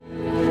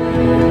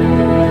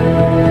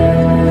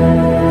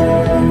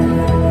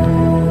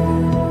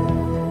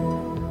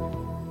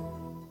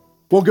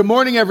Well, good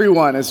morning,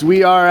 everyone, as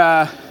we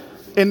are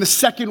in the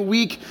second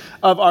week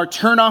of our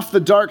Turn Off the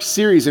Dark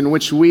series, in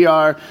which we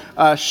are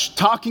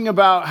talking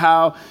about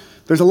how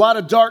there's a lot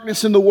of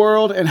darkness in the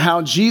world and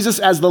how Jesus,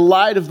 as the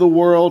light of the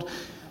world,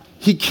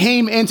 he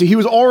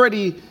was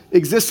already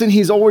existing.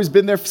 He's always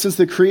been there since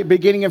the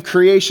beginning of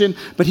creation,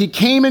 but he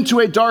came into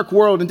a dark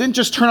world and didn't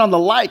just turn on the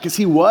light because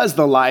he was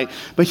the light,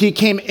 but he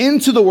came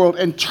into the world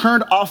and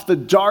turned off the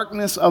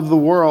darkness of the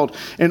world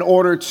in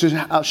order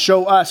to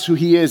show us who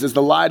he is as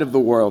the light of the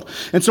world.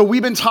 And so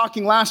we've been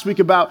talking last week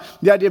about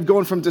the idea of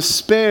going from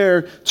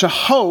despair to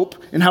hope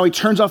and how he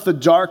turns off the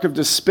dark of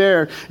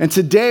despair. And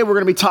today we're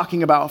going to be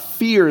talking about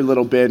fear a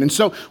little bit. And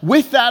so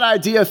with that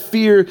idea of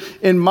fear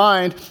in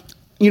mind,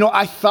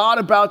 I thought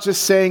about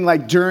just saying,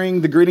 like,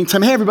 during the greeting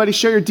time, hey, everybody,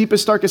 share your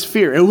deepest, darkest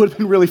fear. It would have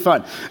been really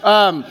fun.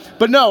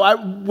 But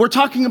no, we're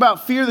talking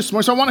about fear this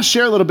morning. So I want to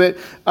share a little bit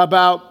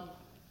about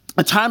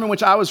a time in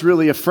which I was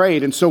really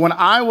afraid. And so when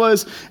I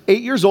was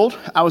 8 years old,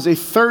 I was a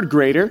third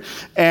grader,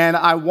 and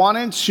I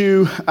wanted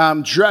to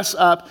dress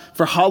up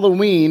for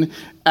Halloween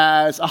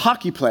as a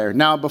hockey player.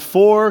 Now,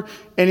 before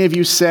any of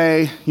you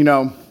say,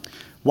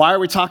 why are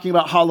we talking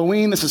about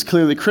Halloween? This is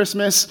clearly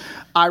Christmas.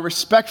 I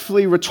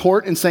respectfully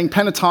retort in saying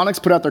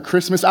Pentatonix put out their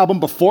Christmas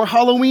album before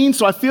Halloween,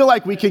 so I feel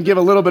like we can give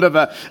a little bit of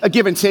a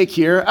give and take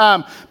here.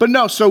 But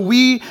no, so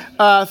we,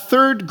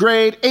 third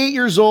grade, 8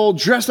 years old,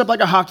 dressed up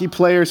like a hockey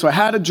player. So I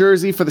had a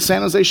jersey for the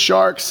San Jose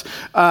Sharks,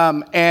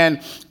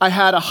 and I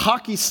had a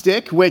hockey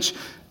stick, which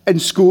in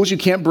schools you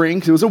can't bring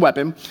because it was a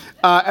weapon.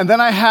 And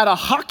then I had a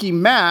hockey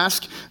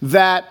mask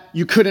that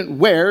you couldn't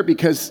wear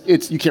because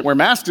you can't wear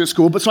masks at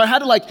school. But so I had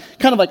to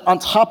kind of on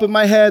top of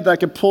my head that I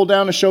could pull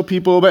down to show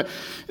people. But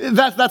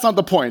that's not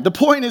the point. The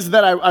point is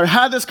that I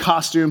had this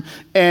costume,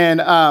 and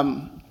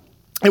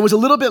it was a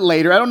little bit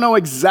later. I don't know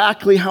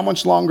exactly how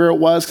much longer it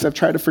was because I've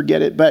tried to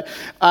forget it. But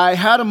I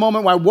had a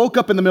moment where I woke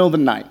up in the middle of the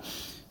night.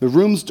 The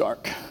room's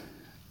dark.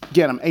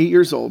 Again, I'm 8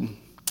 years old.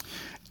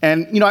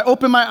 And, I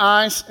open my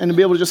eyes and to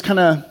be able to just kind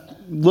of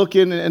look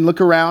in and look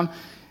around.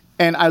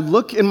 And I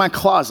look in my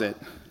closet,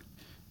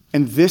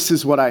 and this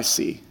is what I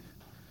see.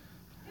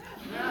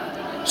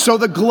 So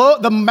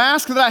the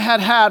mask that I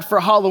had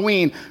for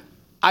Halloween,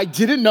 I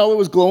didn't know it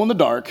was glow in the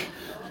dark.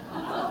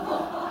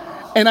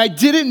 And I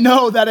didn't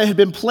know that it had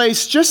been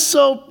placed just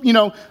so,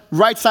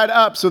 right side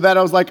up, so that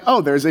I was like,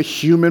 oh, there's a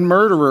human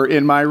murderer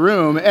in my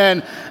room.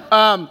 And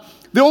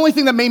the only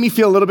thing that made me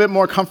feel a little bit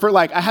more comfort,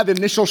 I had the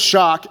initial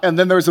shock, and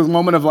then there was a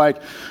moment of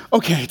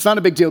okay, it's not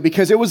a big deal,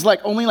 because it was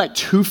only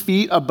 2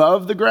 feet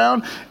above the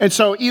ground. And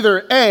so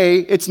either A,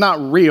 it's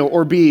not real,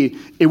 or B,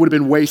 it would have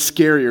been way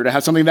scarier to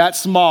have something that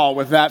small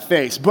with that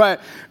face. But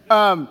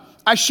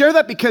I share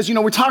that because,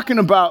 we're talking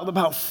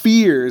about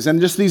fears and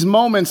just these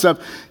moments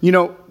of,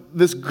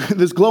 this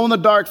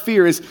glow-in-the-dark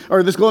this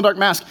glow-in-the-dark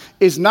mask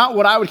is not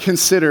what I would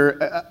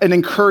consider an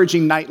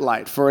encouraging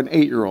nightlight for an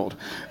 8-year-old.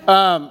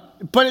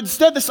 But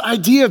instead, this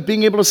idea of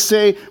being able to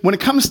say, when it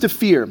comes to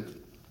fear,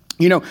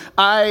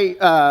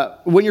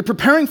 when you're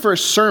preparing for a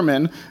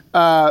sermon,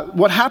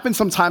 what happens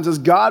sometimes is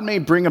God may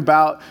bring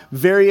about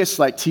various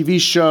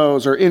TV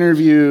shows or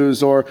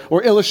interviews or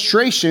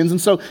illustrations. And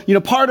so,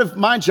 part of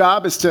my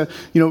job is to,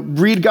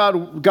 read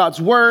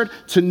God's word,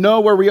 to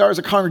know where we are as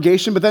a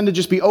congregation, but then to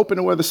just be open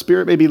to where the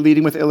Spirit may be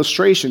leading with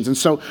illustrations. And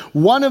so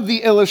one of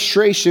the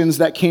illustrations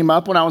that came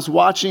up when I was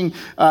watching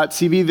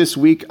TV this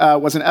week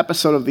was an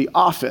episode of The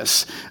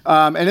Office.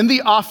 And in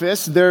The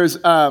Office, there's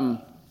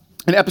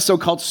an episode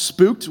called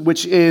Spooked,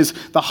 which is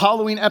the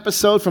Halloween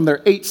episode from their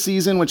 8th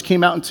season, which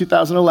came out in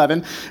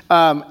 2011.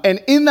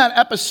 And in that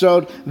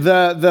episode,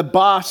 the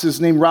boss is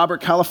named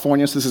Robert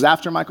California. So this is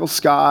after Michael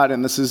Scott,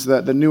 and this is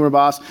the newer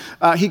boss.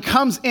 He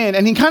comes in,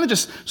 and he kind of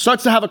just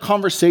starts to have a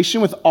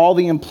conversation with all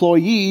the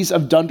employees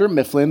of Dunder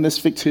Mifflin, this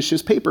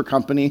fictitious paper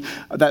company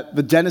that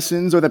the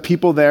denizens or the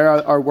people there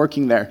are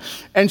working there.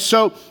 And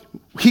so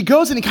he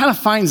goes and he kind of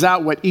finds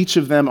out what each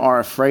of them are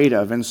afraid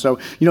of. And so,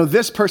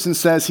 this person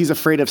says he's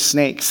afraid of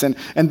snakes, and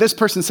this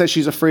person says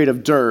she's afraid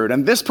of dirt,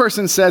 and this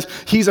person says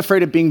he's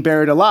afraid of being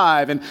buried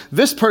alive, and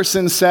this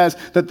person says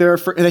that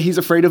that he's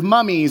afraid of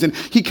mummies. And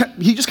he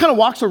just kind of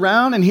walks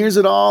around and hears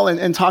it all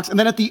and talks. And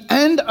then at the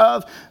end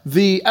of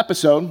the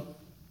episode,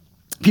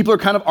 people are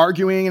kind of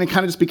arguing, and it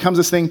kind of just becomes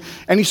this thing.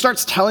 And he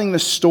starts telling the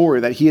story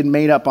that he had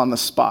made up on the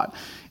spot.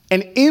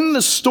 And in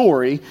the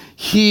story,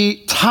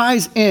 he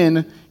ties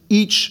in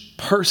each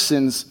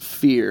person's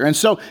fear. And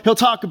so he'll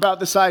talk about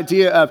this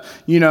idea of,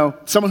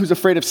 someone who's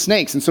afraid of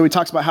snakes. And so he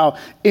talks about how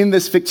in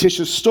this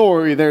fictitious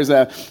story, there's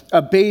a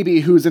baby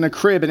who's in a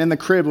crib, and in the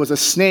crib was a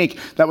snake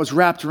that was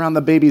wrapped around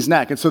the baby's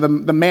neck. And so the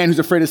man who's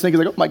afraid of snakes is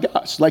like, oh my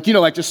gosh,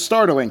 just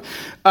startling.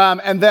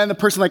 And then the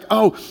person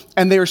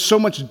and there was so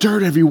much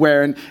dirt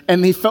everywhere,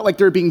 and they felt like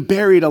they were being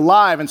buried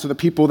alive. And so the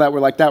people that were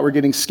like that were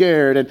getting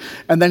scared.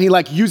 And then he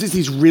uses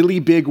these really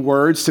big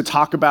words to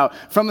talk about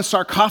from the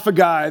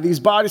sarcophagi, these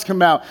bodies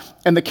come out.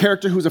 And the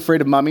character who's afraid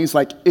of mummies,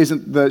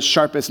 isn't the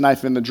sharpest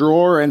knife in the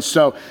drawer. And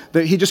so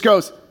he just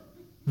goes,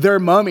 they're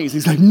mummies.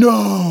 He's like,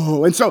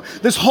 no. And so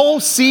this whole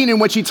scene in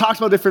which he talks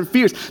about different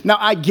fears. Now,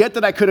 I get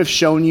that I could have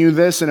shown you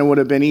this and it would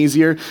have been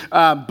easier,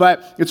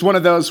 but it's one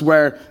of those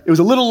where it was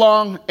a little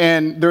long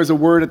and there's a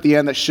word at the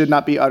end that should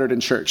not be uttered in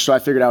church. So I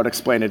figured I would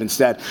explain it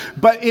instead.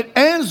 But it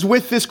ends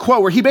with this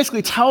quote where he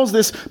basically tells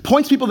this,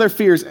 points people their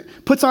fears,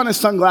 puts on his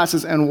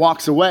sunglasses and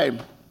walks away.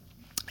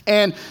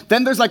 And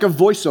then there's like a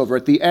voiceover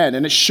at the end,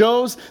 and it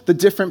shows the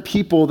different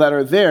people that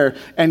are there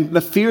and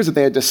the fears that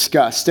they had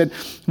discussed. And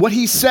what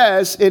he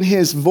says in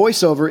his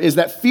voiceover is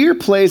that fear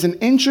plays an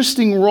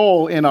interesting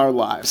role in our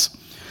lives.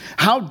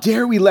 How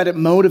dare we let it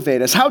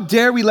motivate us? How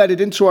dare we let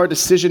it into our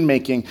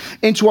decision-making,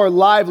 into our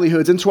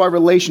livelihoods, into our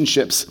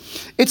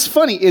relationships? It's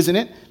funny, isn't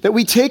it, that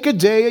we take a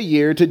day a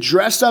year to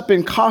dress up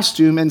in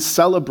costume and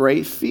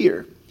celebrate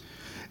fear.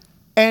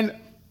 And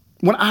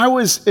when I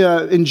was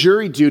in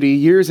jury duty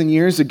years and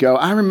years ago,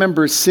 I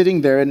remember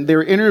sitting there and they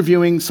were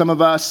interviewing some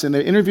of us and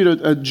they interviewed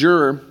a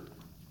juror.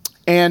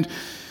 And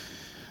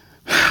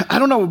I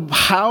don't know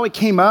how it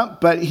came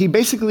up, but he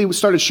basically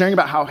started sharing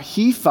about how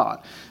he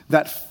thought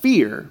that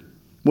fear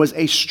was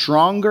a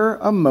stronger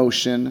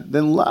emotion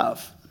than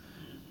love.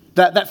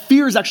 That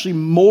fear is actually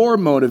more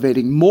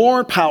motivating,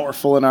 more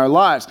powerful in our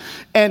lives.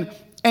 And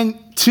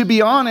to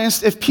be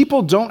honest, if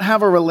people don't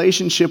have a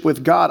relationship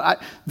with God,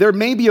 there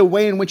may be a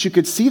way in which you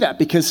could see that,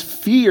 because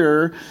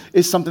fear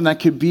is something that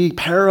could be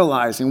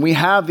paralyzing. We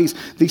have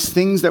these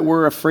things that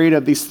we're afraid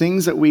of, these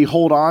things that we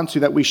hold on to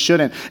that we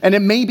shouldn't. And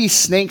it may be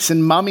snakes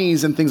and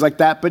mummies and things like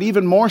that, but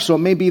even more so, it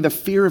may be the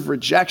fear of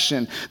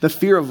rejection, the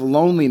fear of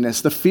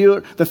loneliness, the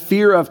fear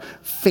of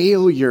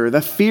failure,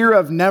 the fear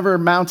of never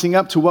mounting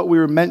up to what we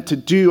were meant to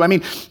do. I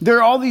mean, there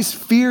are all these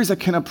fears that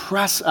can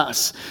oppress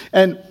us.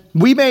 And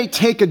we may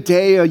take a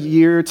day a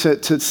year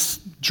to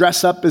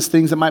dress up as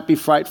things that might be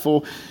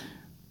frightful,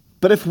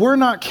 but if we're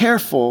not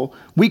careful,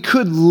 we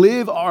could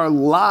live our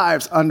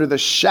lives under the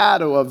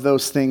shadow of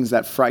those things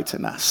that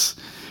frighten us.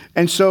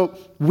 And so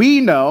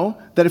we know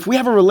that if we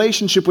have a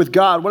relationship with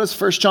God, what does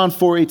 1 John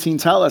 4:18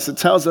 tell us? It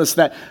tells us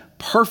that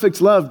perfect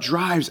love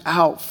drives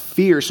out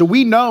fear. So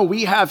we know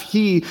we have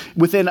He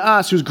within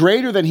us who's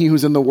greater than he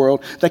who's in the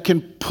world that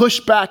can push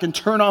back and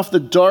turn off the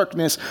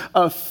darkness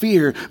of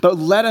fear. But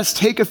let us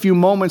take a few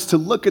moments to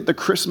look at the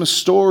Christmas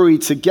story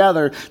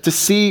together to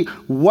see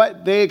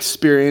what they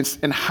experienced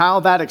and how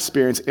that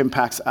experience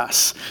impacts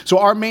us. So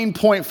our main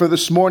point for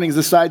this morning is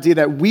this idea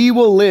that we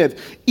will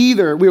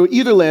either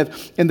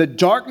live in the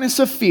darkness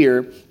of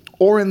fear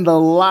or in the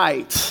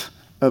light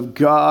of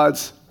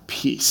God's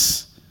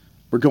peace.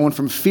 We're going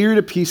from fear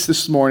to peace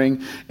this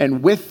morning,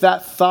 and with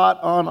that thought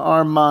on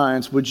our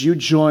minds, would you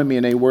join me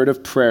in a word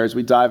of prayer as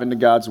we dive into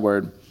God's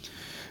word?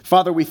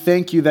 Father, we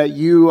thank you that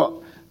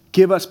you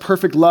give us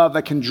perfect love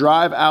that can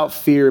drive out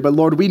fear, but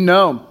Lord, we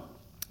know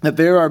that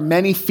there are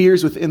many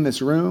fears within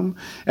this room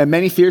and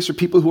many fears for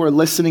people who are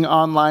listening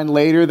online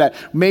later that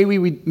maybe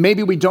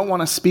we don't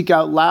want to speak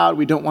out loud.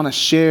 We don't want to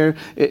share.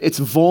 It's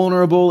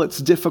vulnerable. It's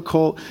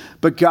difficult.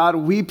 But God,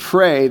 we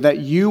pray that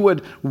you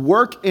would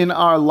work in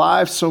our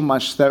lives so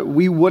much that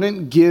we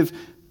wouldn't give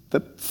the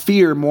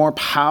fear more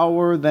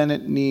power than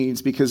it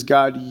needs, because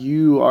God,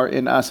 you are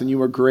in us and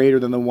you are greater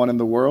than the one in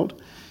the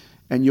world.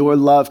 And your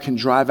love can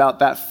drive out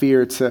that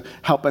fear to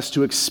help us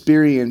to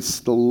experience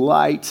the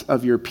light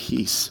of your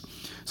peace.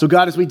 So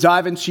God, as we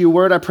dive into your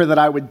word, I pray that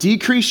I would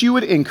decrease, you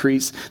would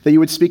increase, that you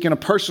would speak in a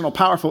personal,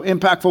 powerful,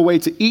 impactful way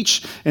to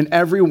each and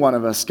every one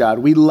of us, God.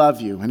 We love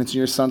you, and it's in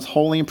your Son's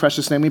holy and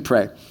precious name we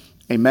pray.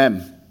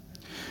 Amen.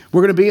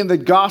 We're going to be in the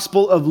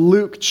Gospel of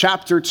Luke,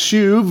 chapter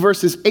 2,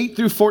 verses 8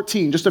 through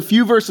 14. Just a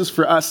few verses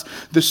for us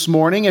this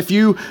morning. If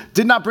you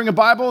did not bring a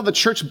Bible, the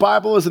church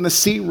Bible is in the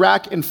seat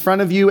rack in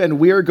front of you, and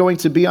we are going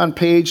to be on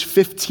page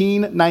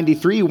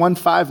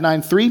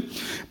 1593.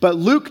 But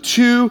Luke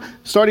 2,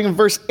 starting in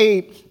verse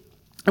 8,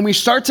 and we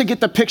start to get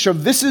the picture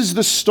of this is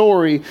the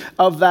story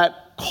of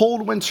that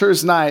cold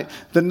winter's night,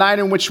 the night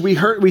in which we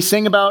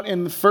sang about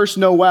in the first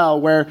Noel,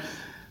 where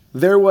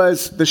there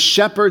was the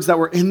shepherds that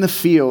were in the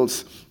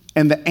fields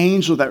and the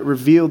angel that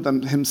revealed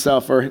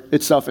itself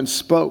and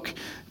spoke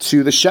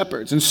to the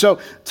shepherds. And so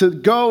to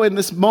go in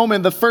this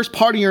moment, the first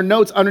part of your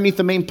notes underneath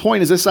the main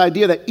point is this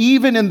idea that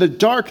even in the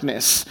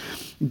darkness,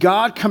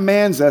 God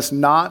commands us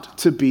not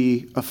to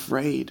be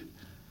afraid.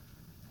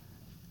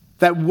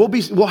 That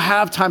we'll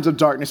have times of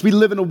darkness. We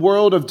live in a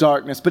world of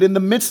darkness, but in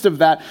the midst of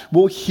that,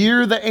 we'll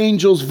hear the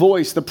angel's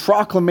voice, the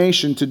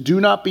proclamation to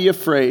do not be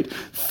afraid,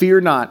 fear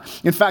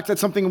not. In fact,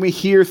 that's something we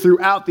hear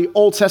throughout the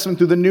Old Testament,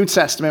 through the New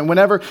Testament.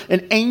 Whenever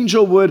an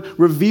angel would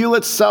reveal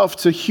itself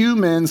to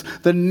humans,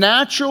 the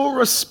natural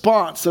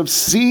response of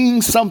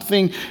seeing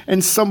something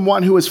and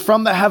someone who is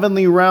from the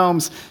heavenly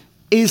realms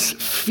is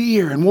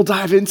fear, and we'll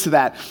dive into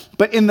that.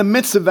 But in the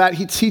midst of that,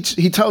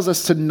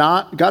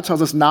 God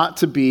tells us not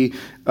to be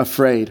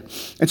afraid.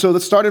 And so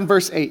let's start in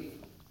verse 8.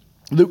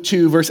 Luke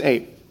 2, verse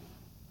 8.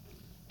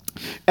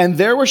 And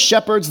there were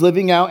shepherds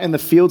living out in the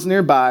fields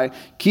nearby,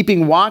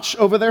 keeping watch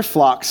over their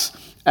flocks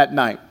at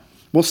night.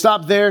 We'll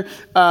stop there.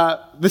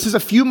 This is a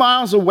few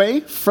miles away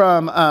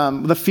from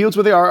the fields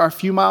where they are a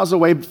few miles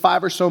away,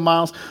 5 or so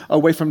miles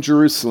away from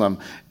Jerusalem.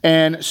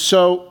 And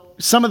so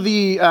some of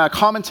the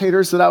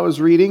commentators that I was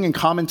reading and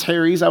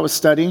commentaries I was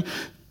studying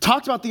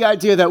talked about the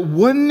idea that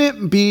wouldn't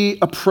it be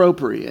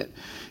appropriate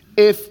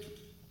if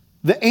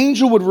the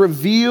angel would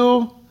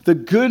reveal the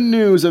good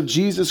news of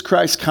Jesus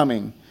Christ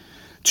coming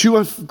to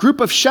a group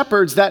of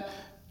shepherds that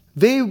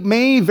they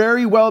may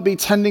very well be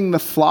tending the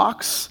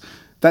flocks,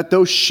 that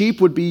those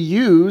sheep would be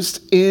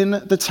used in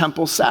the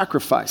temple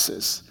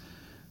sacrifices.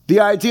 The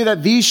idea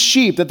that these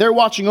sheep that they're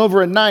watching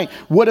over at night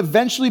would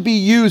eventually be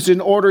used in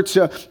order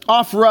to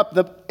offer up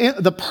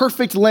the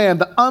perfect lamb,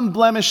 the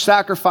unblemished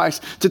sacrifice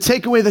to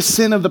take away the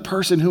sin of the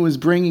person who is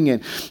bringing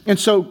it. And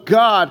so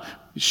God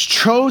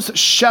chose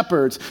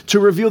shepherds to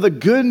reveal the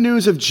good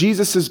news of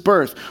Jesus'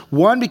 birth.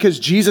 One, because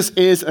Jesus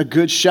is a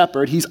good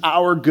shepherd. He's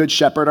our good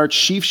shepherd, our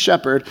chief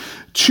shepherd.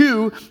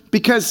 2,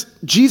 because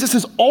Jesus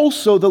is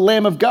also the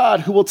Lamb of God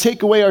who will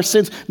take away our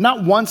sins,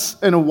 not once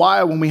in a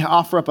while when we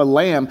offer up a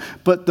lamb,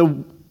 but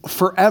the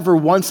forever,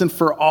 once and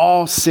for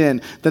all sin,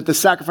 that the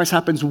sacrifice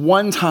happens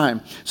one time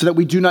so that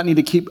we do not need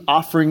to keep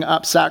offering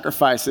up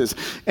sacrifices.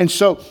 And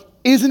so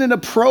isn't it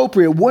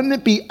appropriate? Wouldn't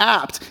it be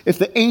apt if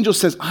the angel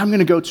says, I'm going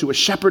to go to a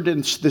shepherd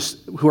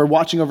who are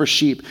watching over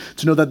sheep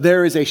to know that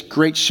there is a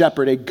great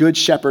shepherd, a good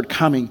shepherd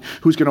coming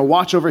who's going to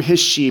watch over his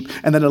sheep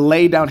and then to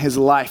lay down his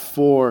life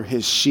for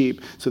his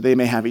sheep so they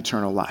may have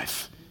eternal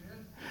life.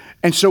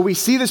 And so we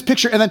see this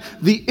picture, and then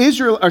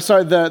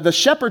the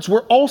shepherds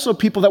were also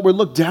people that were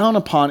looked down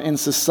upon in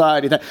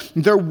society, that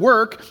their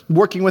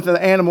working with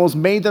the animals,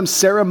 made them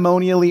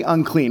ceremonially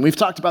unclean. We've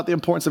talked about the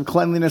importance of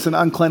cleanliness and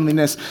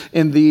uncleanliness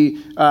in the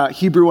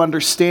Hebrew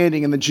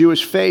understanding and the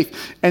Jewish faith.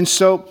 And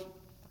so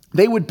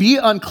they would be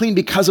unclean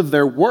because of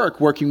their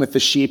working with the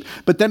sheep,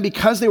 but then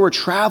because they were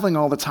traveling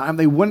all the time,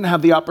 they wouldn't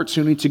have the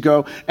opportunity to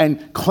go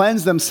and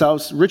cleanse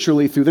themselves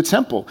ritually through the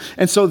temple.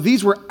 And so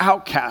these were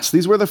outcasts.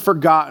 These were the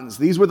forgottens.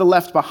 These were the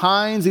left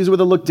behinds. These were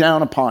the looked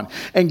down upon.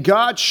 And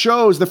God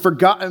chose the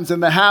forgottens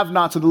and the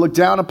have-nots and the looked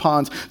down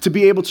upons to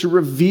be able to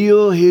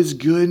reveal his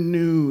good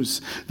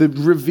news, to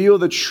reveal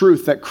the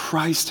truth that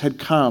Christ had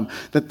come,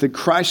 that the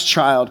Christ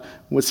child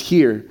was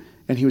here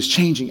and he was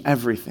changing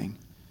everything.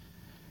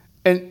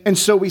 And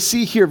so we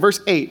see here,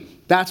 verse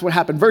 8, that's what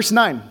happened. Verse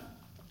 9,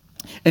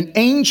 an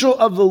angel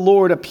of the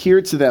Lord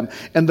appeared to them,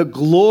 and the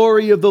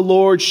glory of the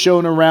Lord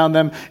shone around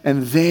them,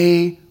 and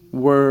they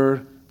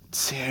were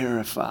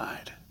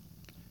terrified.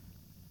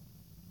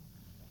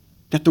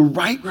 That the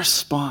right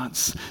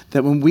response,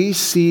 that when we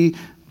see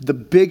the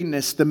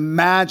bigness, the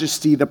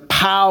majesty, the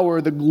power,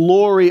 the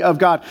glory of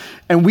God,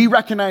 and we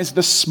recognize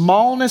the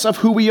smallness of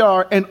who we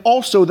are, and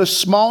also the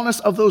smallness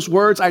of those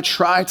words I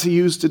try to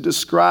use to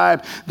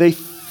describe, they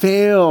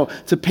fail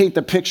to paint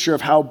the picture of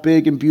how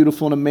big and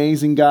beautiful and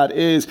amazing God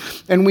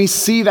is. And we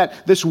see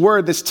that this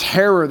word, this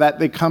terror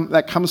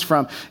that comes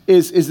from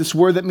is this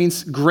word that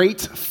means great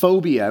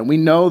phobia. And we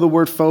know the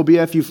word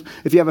phobia. If you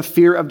have a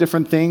fear of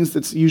different things,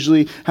 that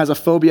usually has a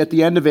phobia at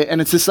the end of it. And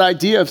it's this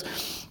idea of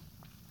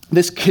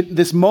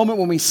this moment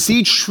when we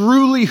see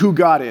truly who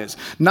God is,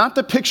 not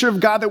the picture of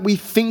God that we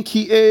think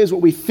he is,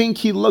 what we think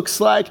he looks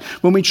like.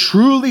 When we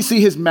truly see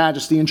his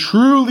majesty and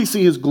truly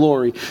see his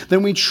glory,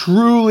 then we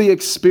truly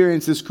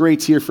experience this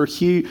great tear, for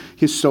he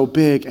is so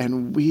big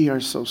and we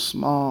are so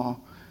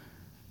small.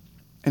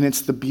 And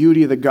it's the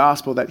beauty of the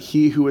gospel that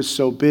he who is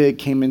so big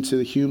came into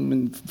the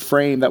human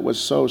frame that was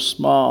so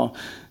small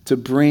to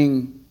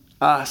bring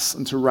us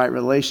into right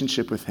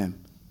relationship with him.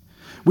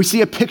 We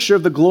see a picture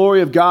of the glory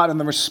of God and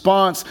the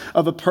response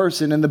of a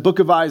person in the book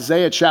of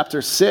Isaiah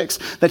chapter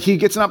 6, that he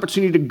gets an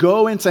opportunity to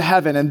go into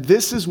heaven. And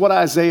this is what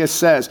Isaiah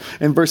says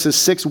in verses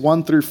 6,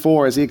 1 through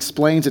 4, as he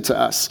explains it to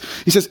us.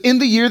 He says, in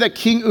the year that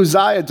King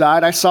Uzziah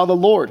died, I saw the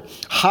Lord,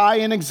 high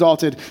and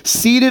exalted,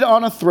 seated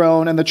on a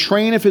throne, and the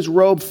train of his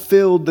robe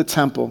filled the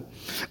temple.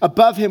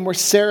 Above him were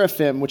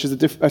seraphim, which is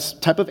a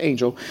type of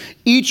angel,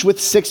 each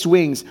with 6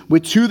 wings.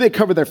 With 2 they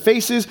covered their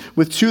faces,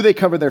 with 2 they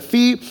covered their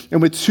feet,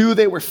 and with 2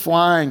 they were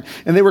flying.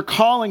 And they were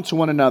calling to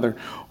one another,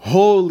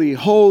 holy,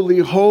 holy,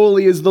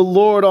 holy is the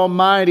Lord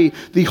Almighty.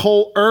 The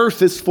whole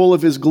earth is full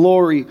of his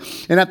glory.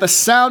 And at the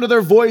sound of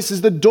their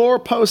voices, the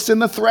doorposts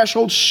and the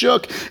threshold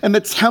shook, and the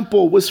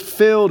temple was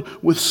filled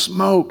with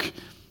smoke.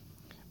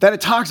 That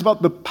it talks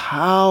about the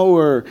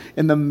power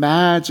and the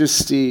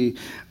majesty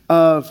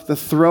of the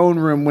throne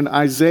room when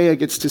Isaiah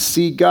gets to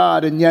see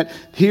God. And yet,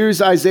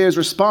 here's Isaiah's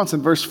response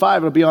in verse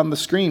 5. It'll be on the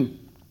screen.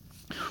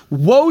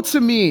 Woe to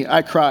me,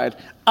 I cried.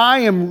 I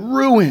am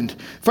ruined,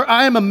 for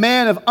I am a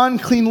man of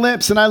unclean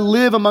lips, and I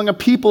live among a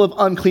people of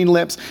unclean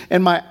lips,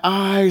 and my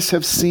eyes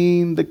have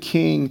seen the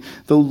King,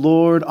 the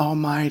Lord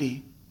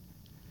Almighty.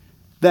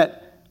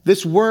 That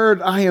this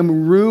word, I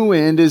am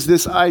ruined, is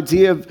this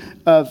idea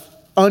of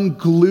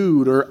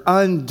unglued or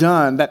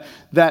undone,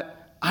 that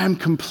I'm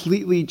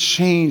completely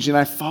changed and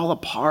I fall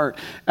apart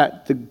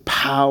at the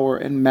power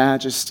and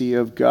majesty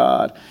of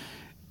God.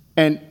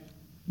 And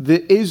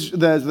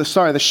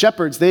the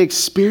shepherds, they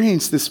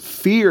experience this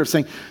fear of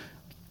saying,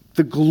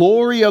 The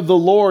glory of the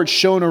Lord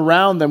shone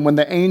around them when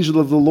the angel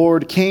of the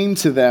Lord came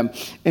to them.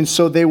 And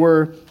so they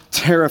were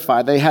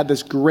terrified. They had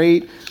this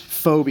great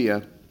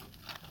phobia.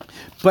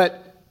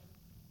 But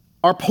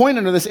our point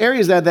under this area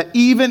is that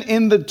even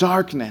in the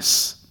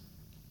darkness,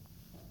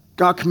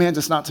 God commands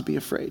us not to be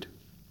afraid.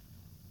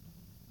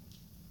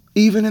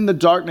 Even in the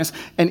darkness,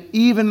 and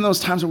even in those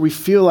times where we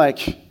feel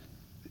like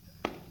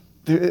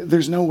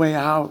there's no way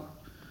out.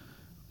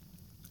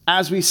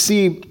 As we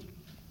see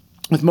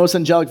with most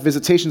angelic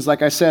visitations,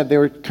 like I said, they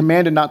were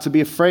commanded not to be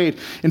afraid.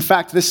 In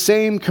fact, the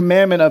same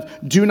commandment of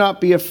do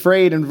not be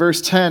afraid in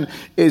verse 10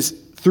 is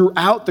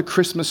throughout the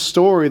Christmas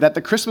story, that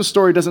the Christmas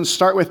story doesn't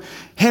start with,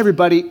 hey,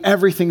 everybody,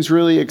 everything's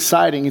really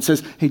exciting. It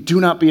says, hey,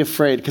 do not be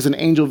afraid because an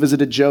angel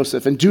visited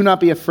Joseph. And do not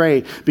be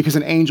afraid because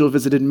an angel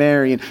visited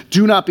Mary. And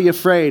do not be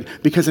afraid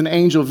because an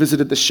angel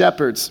visited the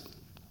shepherds.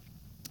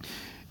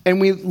 And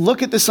we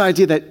look at this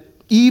idea that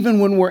even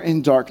when we're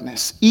in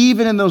darkness,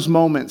 even in those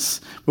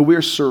moments where we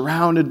are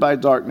surrounded by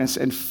darkness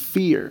and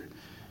fear,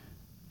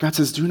 God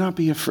says, do not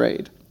be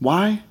afraid.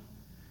 Why?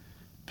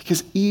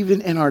 Because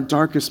even in our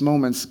darkest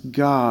moments,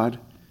 God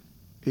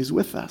is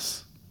with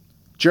us.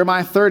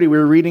 Jeremiah 30, we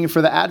were reading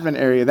for the Advent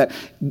area, that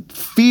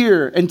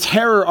fear and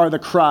terror are the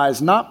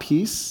cries, not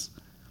peace.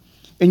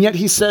 And yet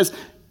he says,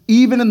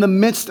 even in the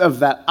midst of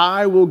that,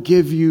 I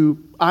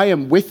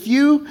am with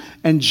you,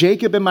 and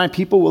Jacob and my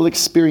people will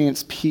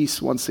experience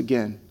peace once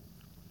again.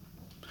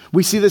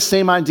 We see the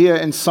same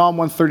idea in Psalm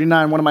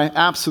 139, one of my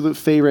absolute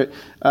favorite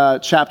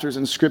chapters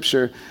in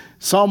Scripture.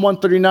 Psalm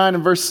 139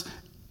 and verse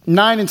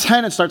 9 and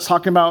 10, it starts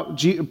talking about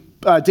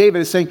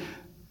David is saying,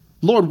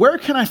 Lord, where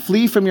can I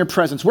flee from your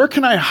presence? Where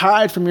can I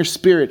hide from your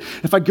spirit?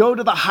 If I go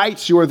to the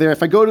heights, you are there.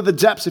 If I go to the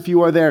depths, if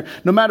you are there.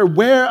 No matter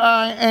where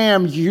I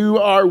am, you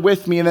are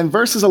with me. And then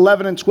verses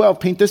 11 and 12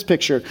 paint this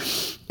picture.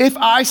 If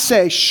I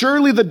say,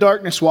 surely the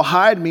darkness will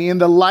hide me and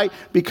the light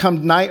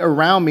become night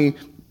around me,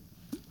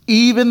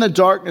 even the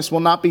darkness will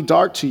not be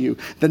dark to you.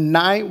 The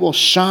night will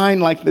shine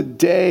like the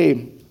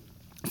day,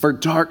 for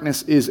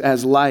darkness is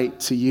as light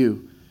to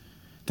you.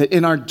 That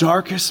in our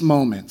darkest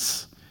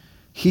moments,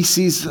 he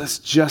sees us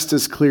just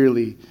as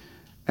clearly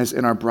as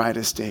in our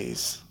brightest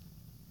days.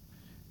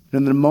 And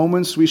in the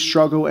moments we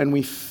struggle and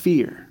we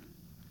fear,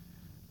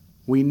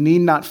 we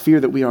need not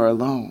fear that we are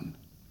alone.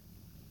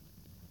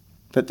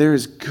 That there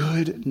is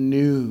good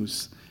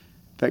news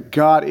that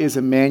God is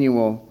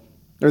Emmanuel,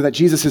 or that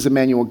Jesus is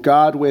Emmanuel,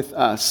 God with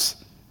us.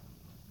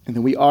 And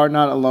that we are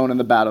not alone in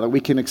the battle, that we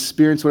can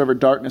experience whatever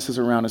darkness is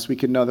around us. We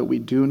can know that we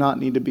do not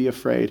need to be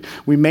afraid.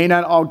 We may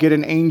not all get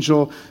an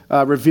angel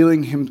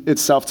revealing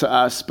itself to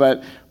us,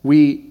 but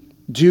we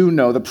do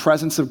know the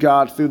presence of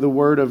God through the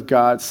word of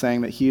God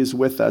saying that he is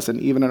with us.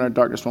 And even in our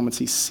darkest moments,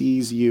 he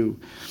sees you.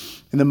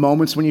 In the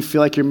moments when you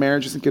feel like your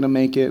marriage isn't going to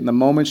make it, in the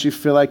moments you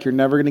feel like you're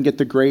never going to get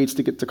the grades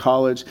to get to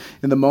college,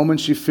 in the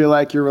moments you feel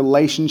like your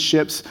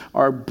relationships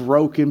are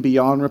broken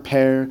beyond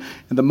repair,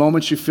 in the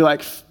moments you feel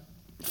like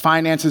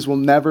finances will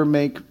never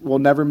meet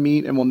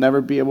and will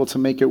never be able to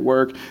make it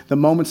work, the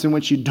moments in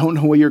which you don't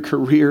know what your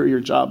career or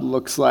your job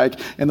looks like,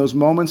 and those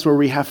moments where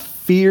we have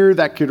fear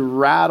that could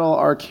rattle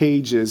our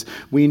cages,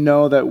 we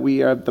know that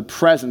we are the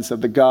presence of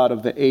the God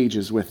of the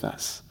ages with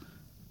us.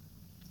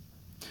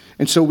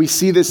 And so we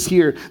see this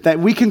here, that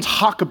we can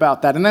talk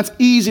about that, and that's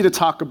easy to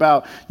talk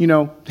about,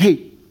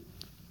 hey,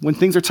 when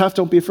things are tough,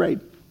 don't be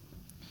afraid.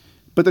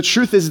 But the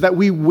truth is that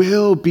we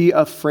will be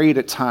afraid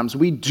at times.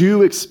 We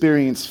do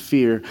experience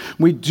fear.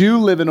 We do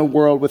live in a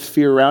world with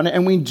fear around it,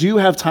 and we do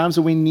have times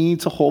when we need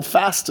to hold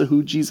fast to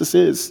who Jesus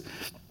is.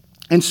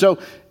 And so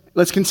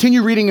let's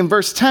continue reading in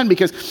verse 10,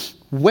 because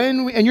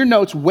in your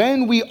notes,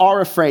 when we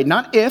are afraid,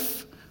 not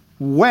if,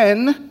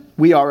 when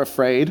we are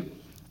afraid,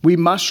 we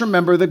must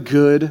remember the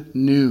good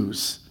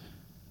news.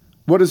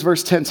 What does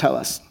verse 10 tell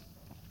us?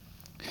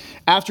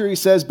 After he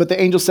says, but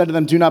the angel said to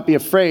them, do not be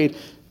afraid,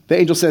 the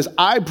angel says,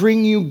 I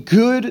bring you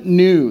good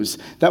news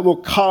that will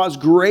cause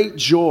great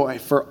joy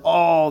for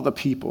all the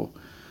people.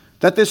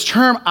 That this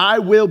term, I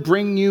will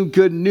bring you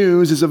good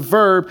news, is a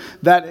verb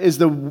that is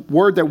the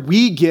word that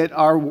we get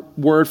our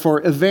word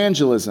for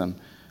evangelism.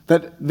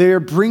 That they're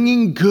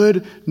bringing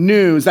good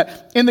news.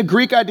 That in the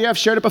Greek idea, I've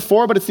shared it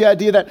before, but it's the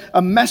idea that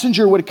a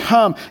messenger would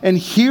come and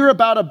hear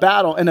about a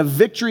battle and a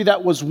victory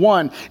that was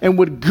won and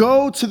would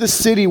go to the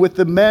city with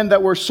the men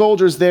that were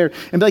soldiers there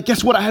and be like,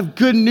 guess what? I have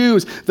good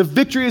news. The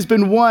victory has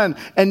been won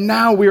and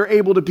now we are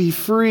able to be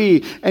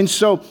free. And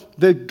so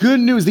the good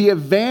news, the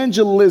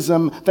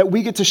evangelism that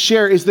we get to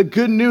share is the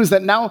good news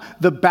that now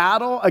the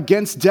battle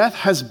against death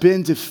has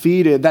been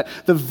defeated, that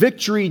the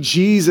victory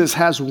Jesus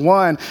has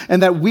won,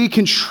 and that we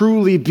can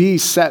truly be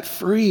set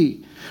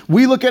free.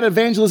 We look at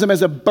evangelism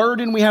as a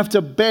burden we have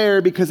to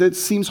bear because it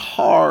seems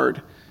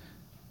hard,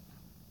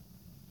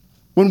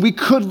 when we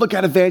could look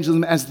at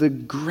evangelism as the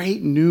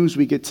great news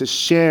we get to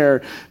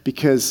share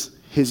because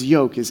his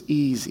yoke is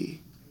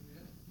easy.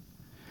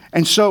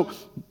 And so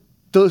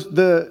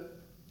the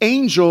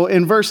angel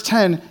in verse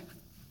 10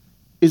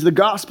 is the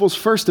gospel's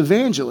first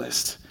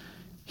evangelist.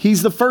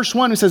 He's the first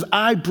one who says,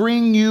 I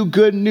bring you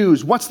good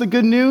news. What's the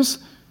good news?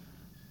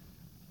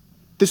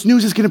 This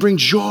news is going to bring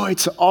joy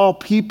to all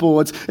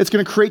people. It's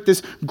going to create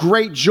this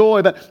great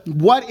joy. But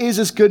what is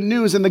this good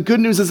news? And the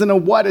good news isn't a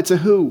what, it's a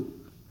who.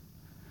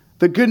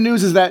 The good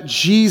news is that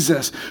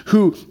Jesus,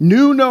 who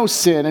knew no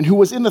sin and who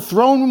was in the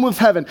throne room of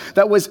heaven,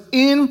 that was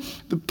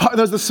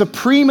the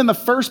supreme and the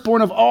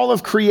firstborn of all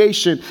of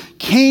creation,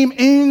 came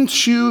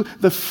into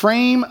the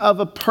frame of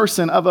a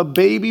person, of a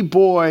baby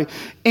boy,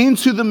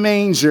 into the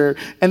manger,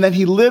 and then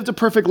he lived a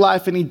perfect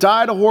life and he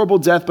died a horrible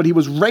death, but he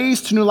was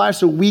raised to new life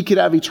so we could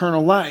have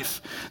eternal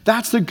life.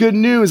 That's the good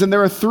news. And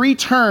there are three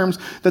terms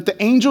that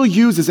the angel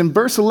uses in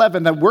verse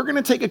 11 that we're going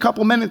to take a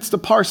couple minutes to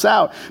parse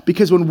out,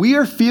 because when we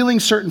are feeling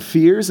certain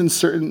fears and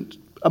certain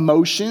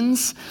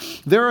emotions,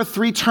 there are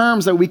three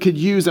terms that we could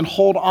use and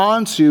hold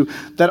on to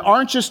that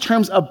aren't just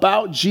terms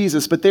about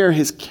Jesus, but they are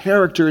his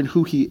character and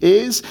who he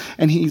is,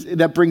 and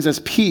that brings us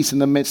peace in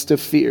the midst of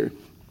fear.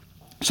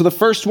 So the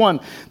first one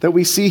that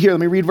we see here, let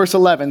me read verse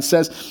 11,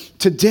 says,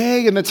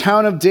 "Today in the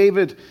town of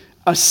David,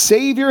 a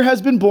Savior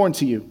has been born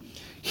to you.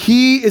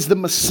 He is the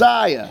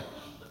Messiah,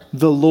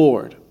 the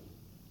Lord.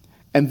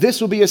 And this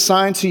will be a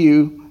sign to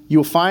you.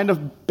 You'll find a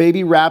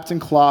baby wrapped in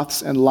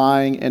cloths and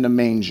lying in a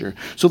manger."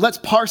 So let's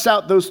parse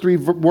out those three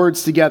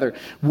words together.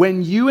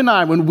 When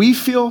we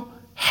feel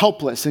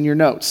helpless in your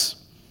notes,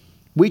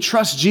 we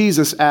trust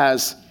Jesus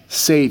as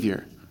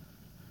Savior.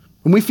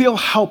 When we feel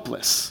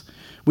helpless,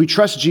 we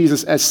trust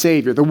Jesus as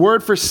Savior. The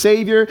word for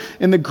Savior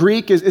in the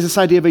Greek is this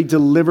idea of a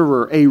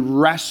deliverer, a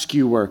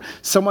rescuer,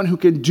 someone who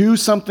can do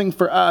something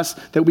for us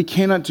that we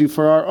cannot do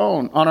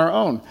on our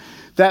own.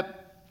 That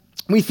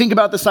we think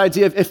about this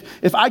idea of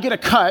if I get a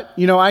cut,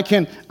 I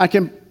can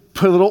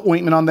put a little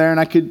ointment on there and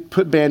I could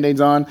put Band-Aids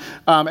on.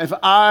 If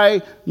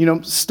I,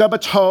 stub a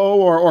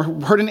toe or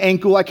hurt an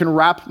ankle, I can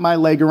wrap my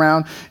leg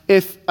around.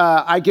 If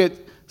I get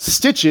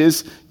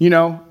stitches,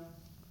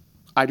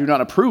 I do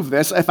not approve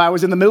this. If I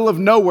was in the middle of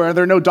nowhere,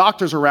 there are no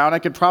doctors around, I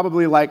could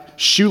probably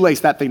shoelace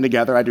that thing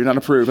together. I do not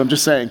approve. I'm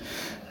just saying.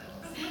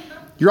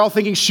 You're all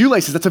thinking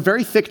shoelaces. That's a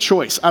very thick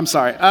choice. I'm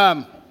sorry.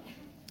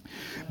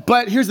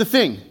 But here's the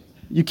thing.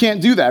 You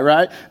can't do that,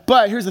 right?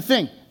 But here's the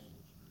thing.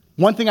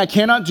 One thing I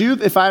cannot do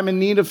if I'm in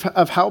need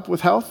of help with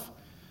health,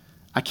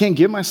 I can't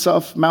give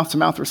myself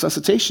mouth-to-mouth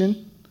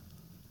resuscitation.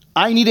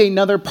 I need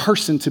another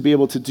person to be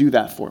able to do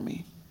that for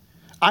me.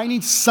 I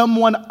need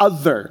someone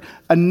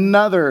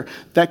another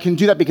that can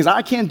do that, because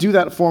I can't do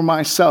that for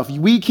myself.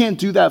 We can't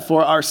do that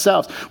for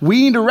ourselves.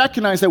 We need to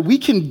recognize that we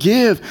can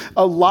give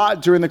a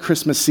lot during the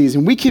Christmas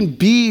season. We can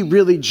be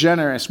really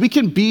generous. We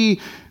can be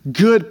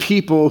good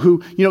people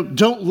who,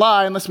 don't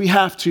lie unless we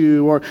have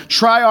to, or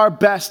try our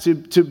best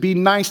to be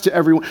nice to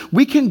everyone.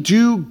 We can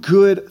do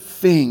good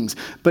things,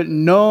 but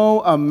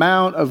no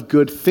amount of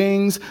good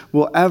things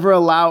will ever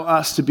allow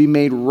us to be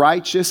made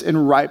righteous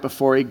and right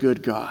before a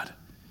good God.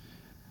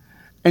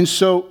 And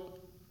so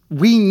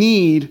we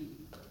need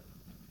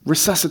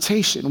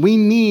resuscitation. We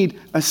need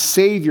a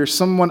Savior,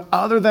 someone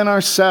other than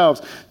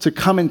ourselves, to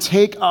come and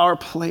take our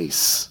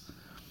place.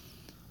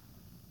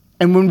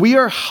 And when we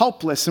are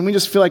helpless and we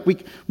just feel like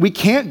we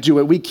can't do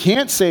it, we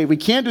can't save, we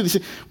can't do this,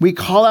 we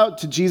call out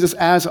to Jesus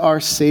as our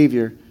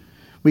Savior.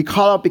 We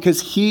call out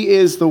because he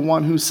is the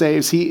one who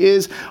saves. He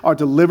is our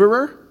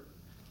deliverer.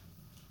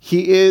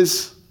 He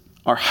is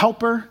our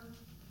helper.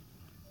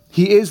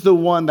 He is the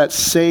one that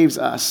saves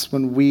us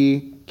when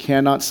we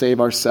cannot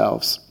save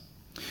ourselves.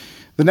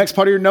 The next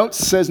part of your notes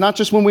says not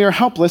just when we are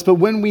helpless, but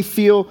when we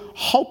feel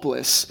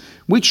hopeless,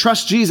 we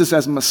trust Jesus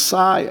as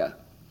Messiah.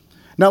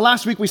 Now,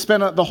 last week we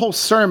spent the whole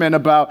sermon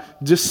about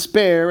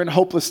despair and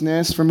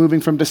hopelessness, for moving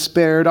from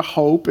despair to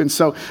hope. And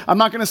so I'm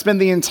not going to spend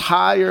the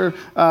entire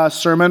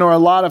sermon or a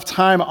lot of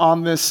time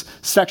on this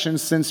section,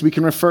 since we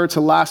can refer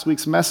to last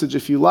week's message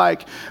if you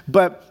like.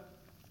 But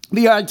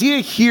the idea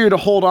here to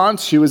hold on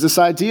to is this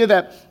idea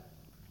that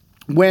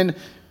when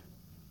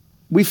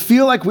we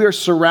feel like we are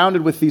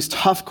surrounded with these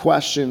tough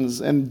questions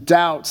and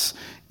doubts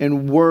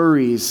and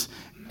worries,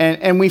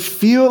 and we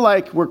feel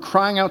like we're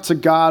crying out to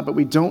God, but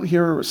we don't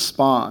hear a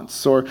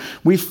response, or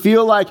we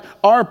feel like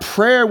our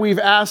prayer we've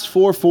asked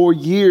for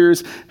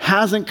years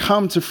hasn't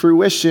come to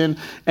fruition,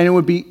 and it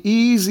would be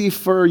easy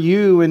for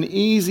you and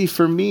easy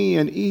for me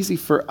and easy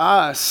for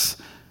us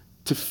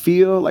to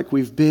feel like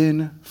we've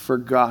been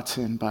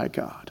forgotten by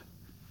God.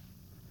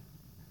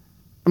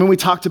 I mean, we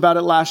talked about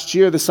it last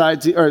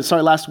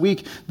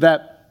week,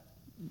 that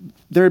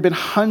there had been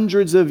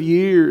hundreds of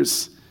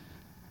years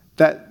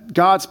that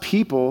God's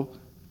people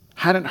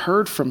hadn't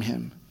heard from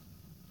him.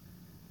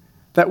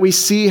 That we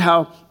see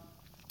how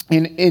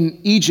in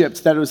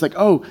Egypt, that it was like,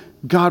 oh,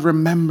 God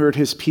remembered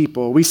his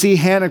people. We see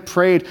Hannah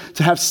prayed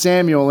to have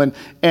Samuel,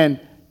 and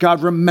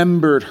God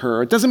remembered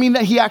her. It doesn't mean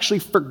that he actually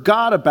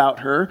forgot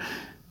about her,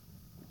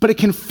 but it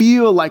can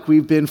feel like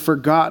we've been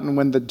forgotten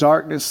when the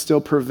darkness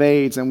still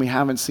pervades and we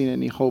haven't seen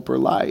any hope or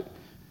light.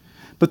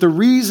 But the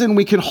reason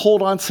we can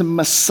hold on to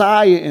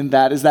Messiah in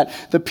that is that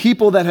the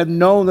people that have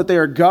known that they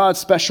are God's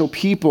special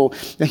people,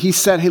 that he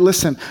said, hey,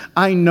 listen,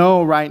 I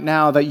know right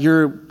now that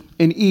you're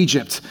in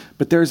Egypt,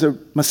 but there's a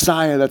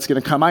Messiah that's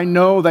going to come. I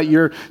know that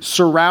you're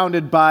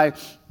surrounded by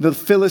the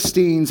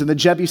Philistines and the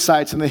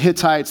Jebusites and the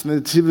Hittites and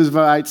the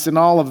Tivites and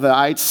all of the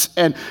ites,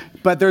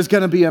 but there's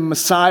going to be a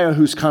Messiah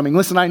who's coming.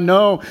 Listen, I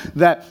know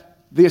that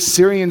the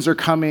Assyrians are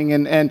coming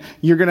and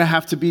you're going to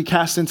have to be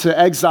cast into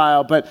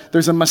exile, but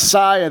there's a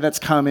Messiah that's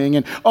coming.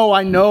 And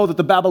I know that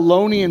the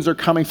Babylonians are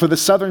coming for the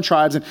southern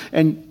tribes,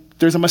 and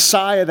there's a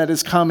Messiah that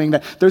is coming,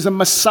 that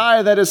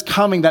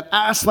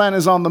Aslan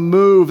is on the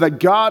move, that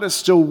God is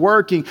still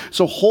working.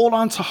 So hold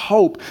on to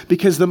hope,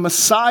 because the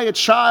Messiah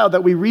child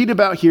that we read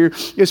about here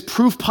is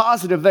proof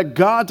positive that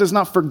God does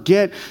not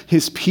forget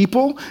his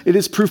people. It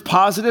is proof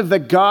positive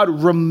that God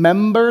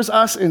remembers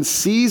us and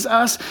sees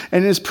us.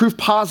 And it is proof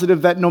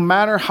positive that no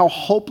matter how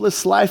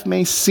hopeless life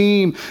may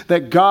seem,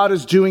 that God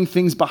is doing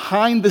things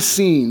behind the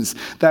scenes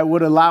that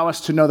would allow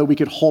us to know that we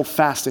could hold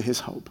fast to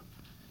his hope.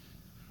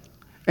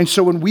 And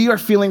so when we are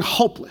feeling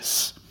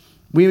hopeless,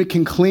 we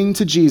can cling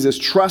to Jesus,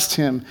 trust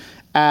him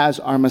as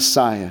our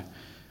Messiah.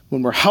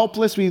 When we're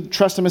helpless, we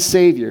trust him as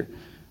Savior.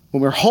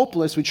 When we're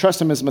hopeless, we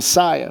trust him as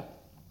Messiah.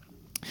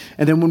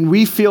 And then when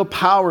we feel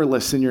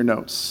powerless, in your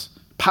notes,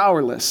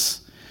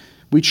 powerless,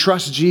 we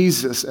trust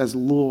Jesus as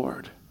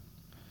Lord.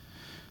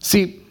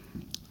 See,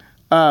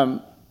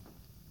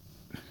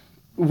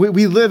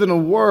 we live in a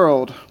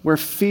world where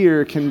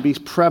fear can be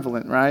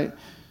prevalent, right?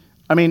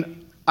 I mean,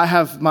 I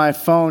have my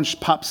phone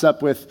pops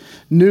up with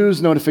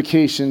news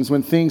notifications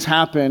when things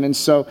happen. And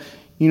so,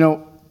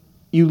 you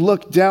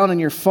look down on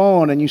your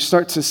phone and you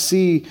start to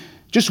see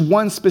just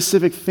one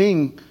specific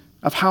thing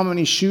of how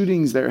many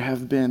shootings there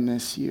have been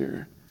this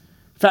year.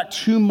 In fact,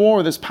 2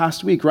 more this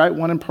past week, right?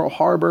 One in Pearl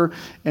Harbor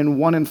and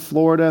one in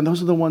Florida. And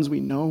those are the ones we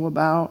know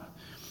about.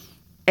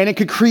 And it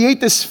could create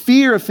this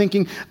fear of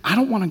thinking, I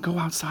don't want to go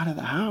outside of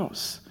the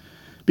house.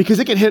 Because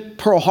it could hit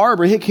Pearl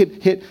Harbor, it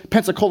could hit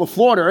Pensacola,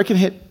 Florida, or it can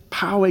hit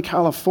Poway,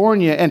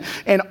 California,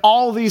 and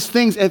all these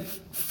things. It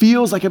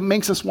feels like it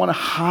makes us want to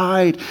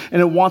hide,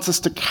 and it wants us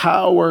to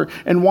cower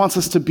and wants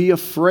us to be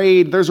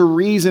afraid. There's a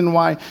reason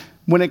why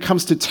when it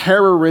comes to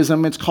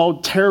terrorism, it's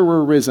called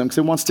terrorism, because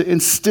it wants to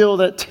instill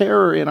that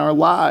terror in our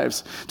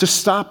lives to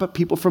stop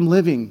people from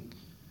living.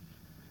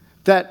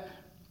 That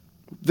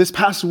this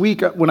past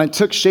week, when I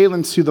took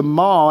Shaylin to the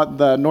mall at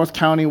the North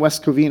County,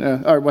 West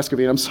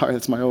Covina, I'm sorry,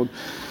 that's my old.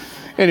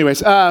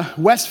 Anyways,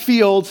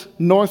 Westfield,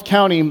 North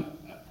County,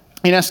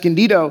 in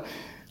Escondido,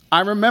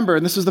 I remember,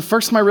 and this was the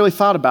first time I really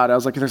thought about it, I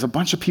was like, there's a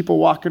bunch of people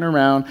walking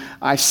around.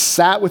 I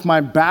sat with my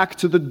back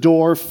to the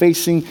door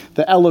facing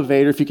the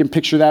elevator, if you can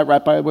picture that,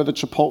 right by where the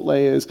Chipotle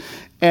is.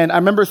 And I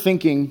remember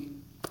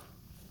thinking,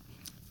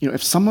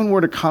 if someone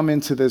were to come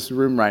into this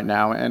room right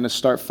now and to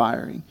start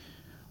firing,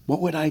 what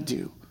would I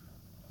do?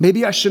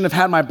 Maybe I shouldn't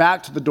have had my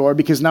back to the door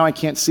because now I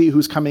can't see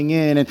who's coming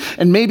in.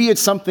 And maybe it's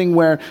something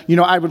where,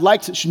 I would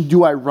like to,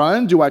 do I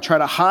run? Do I try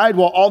to hide?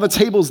 Well, all the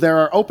tables there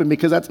are open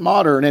because that's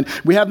modern and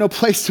we have no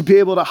place to be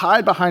able to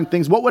hide behind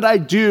things. What would I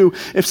do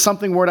if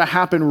something were to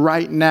happen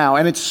right now?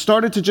 And it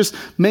started to just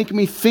make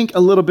me think a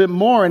little bit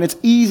more, and it's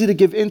easy to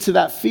give into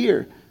that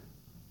fear.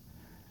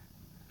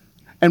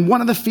 And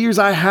one of the fears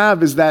I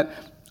have is that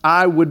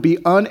I would be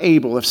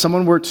unable, if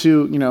someone were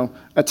to,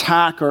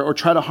 attack or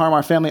try to harm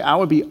our family, I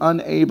would be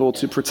unable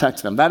to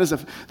protect them. That is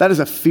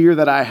a fear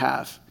that I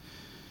have.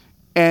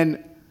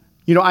 And,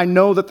 I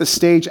know that the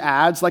stage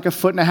adds like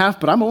 1.5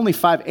 feet, but I'm only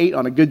 5'8"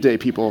 on a good day,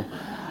 people.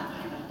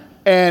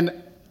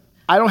 And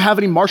I don't have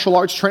any martial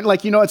arts training.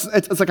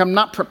 It's like I'm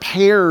not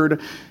prepared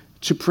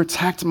to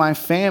protect my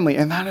family.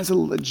 And that is a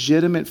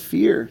legitimate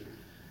fear.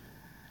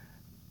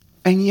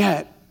 And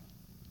yet,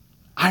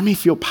 I may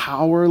feel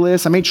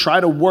powerless. I may try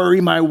to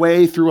worry my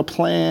way through a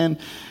plan.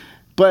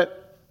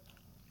 But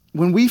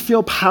when we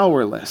feel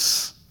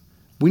powerless,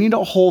 we need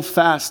to hold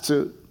fast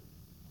to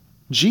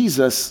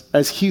Jesus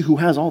as he who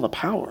has all the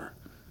power.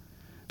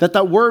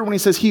 That word, when he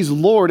says he's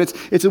Lord,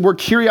 it's the word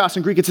kyrios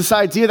in Greek. It's this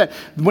idea that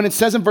when it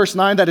says in verse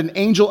 9 that an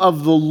angel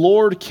of the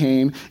Lord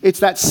came, it's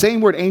that same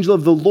word, angel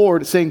of the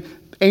Lord, saying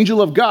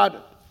angel of God,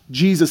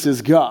 Jesus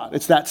is God.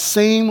 It's that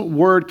same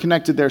word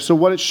connected there. So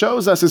what it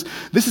shows us is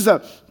this is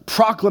a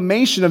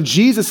proclamation of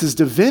Jesus'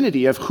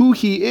 divinity, of who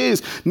he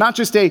is, not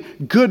just a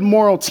good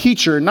moral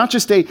teacher, not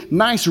just a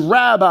nice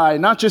rabbi,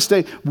 not just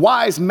a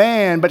wise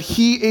man, but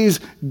he is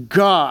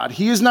God.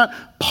 He is not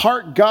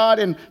part God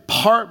and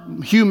part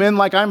human,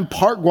 like I'm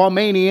part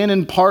Guamanian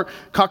and part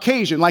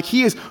Caucasian. Like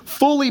he is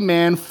fully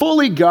man,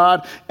 fully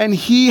God, and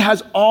he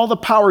has all the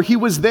power. He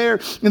was there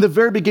in the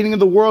very beginning of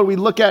the world. We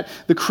look at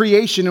the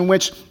creation in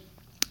which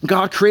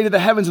God created the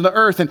heavens and the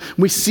earth, and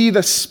we see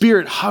the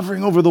Spirit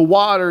hovering over the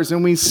waters,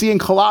 and we see in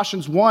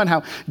Colossians 1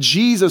 how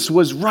Jesus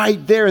was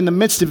right there in the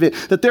midst of it,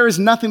 that there is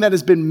nothing that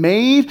has been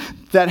made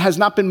that has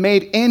not been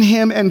made in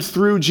him and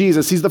through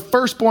Jesus. He's the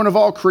firstborn of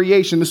all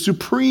creation, the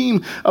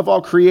supreme of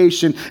all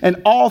creation,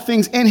 and all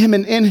things in him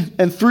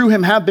and through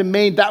him have been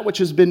made, that which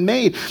has been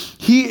made.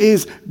 He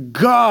is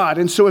God,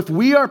 and so if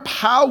we are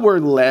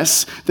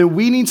powerless, then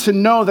we need to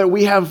know that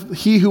we have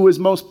he who is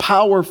most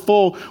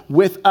powerful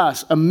with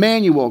us,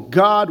 Emmanuel,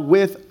 God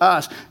with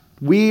us.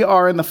 We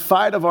are in the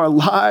fight of our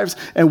lives,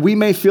 and we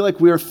may feel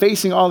like we are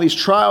facing all these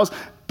trials,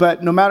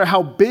 but no matter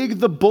how big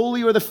the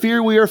bully or the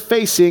fear we are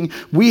facing,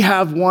 we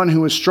have one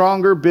who is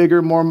stronger,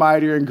 bigger, more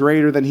mightier, and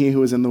greater than he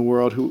who is in the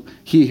world.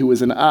 He who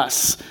is in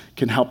us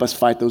can help us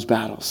fight those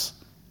battles.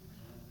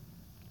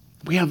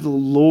 We have the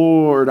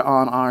Lord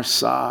on our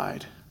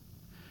side.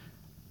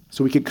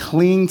 So we could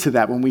cling to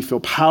that when we feel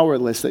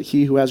powerless, that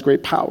he who has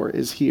great power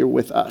is here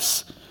with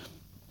us.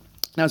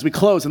 Now, as we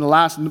close, in the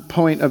last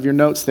point of your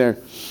notes there,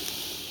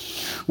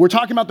 we're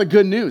talking about the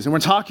good news, and we're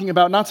talking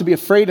about not to be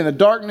afraid in the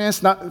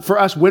darkness, not for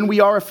us when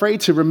we are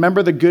afraid to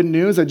remember the good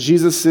news that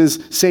Jesus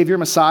is Savior,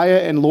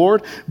 Messiah, and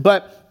Lord.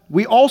 But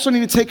we also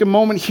need to take a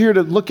moment here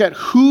to look at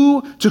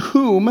to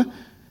whom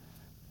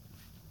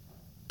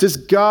does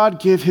God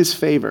give his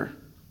favor?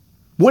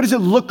 What does it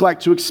look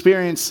like to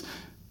experience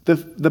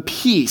the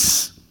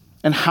peace,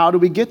 and how do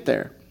we get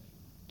there?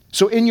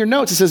 So in your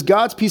notes, it says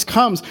God's peace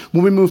comes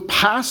when we move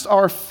past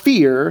our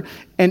fear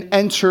and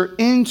enter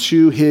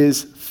into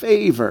his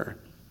favor.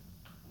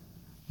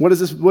 What does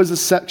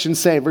this section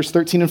say? Verse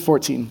 13 and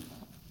 14.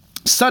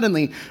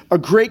 Suddenly, a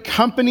great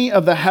company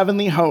of the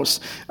heavenly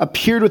hosts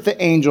appeared with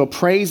the angel,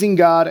 praising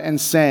God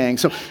and saying.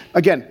 So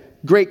again,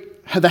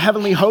 the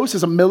heavenly host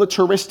is a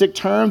militaristic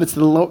term. It's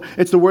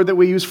the word that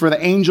we use for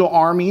the angel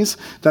armies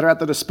that are at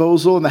the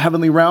disposal in the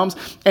heavenly realms.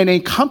 And a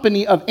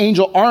company of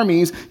angel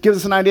armies gives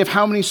us an idea of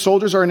how many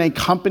soldiers are in a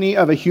company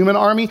of a human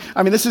army.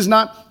 I mean, this is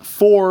not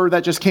four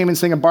that just came and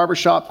sang a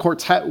barbershop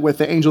quartet with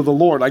the angel of the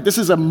Lord. Like, this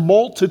is a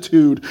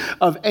multitude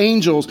of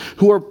angels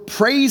who are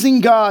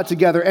praising God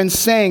together and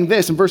saying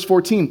this in verse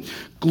 14,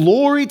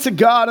 "Glory to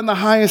God in the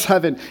highest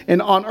heaven,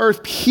 and on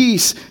earth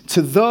peace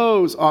to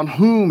those on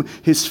whom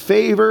his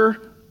favor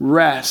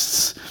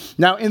rests."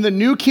 Now, in the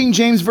New King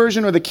James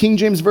Version or the King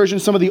James Version,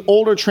 some of the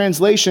older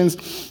translations,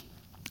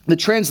 the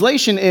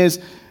translation is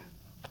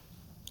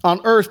on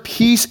earth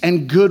peace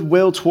and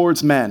goodwill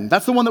towards men.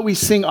 That's the one that we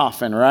sing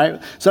often, right?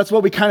 So that's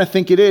what we kind of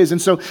think it is.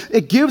 And so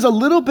it gives a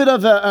little bit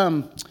of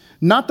a,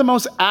 not the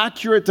most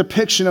accurate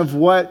depiction of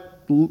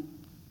what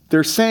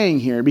they're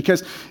saying here,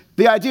 because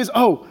the idea is,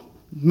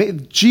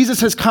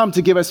 Jesus has come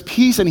to give us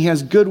peace and he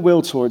has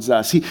goodwill towards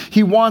us.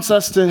 He wants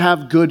us to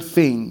have good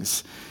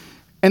things.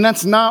 And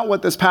that's not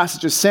what this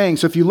passage is saying.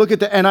 So if you look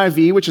at the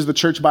NIV, which is the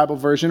Church Bible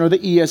version, or the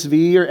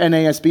ESV or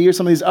NASB or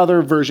some of these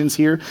other versions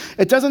here,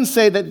 it doesn't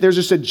say that there's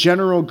just a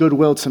general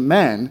goodwill to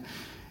men.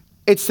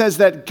 It says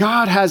that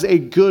God has a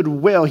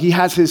goodwill. He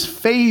has his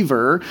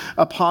favor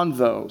upon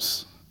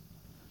those.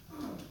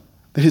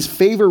 That his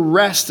favor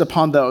rests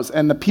upon those.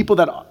 And the people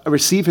that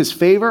receive his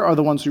favor are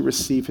the ones who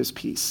receive his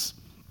peace.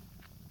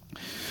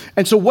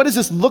 And so what does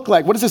this look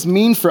like? What does this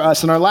mean for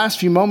us in our last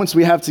few moments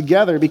we have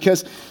together?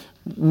 Because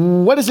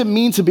what does it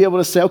mean to be able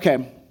to say,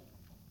 okay,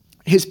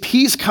 his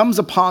peace comes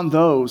upon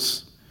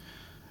those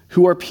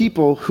who are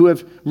people who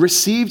have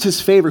received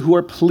his favor, who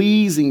are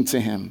pleasing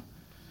to him?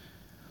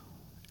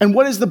 And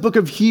what does the book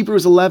of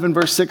Hebrews 11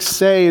 verse 6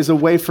 say is a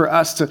way for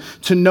us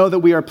to know that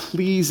we are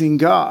pleasing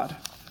God?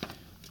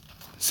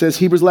 It says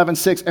Hebrews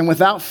 11:6, "And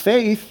without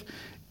faith,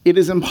 it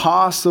is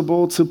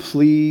impossible to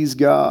please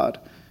God,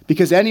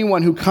 because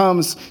anyone who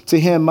comes to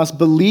him must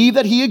believe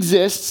that he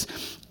exists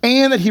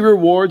and that he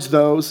rewards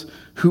those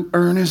who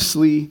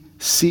earnestly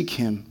seek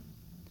him."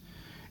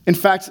 In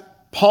fact,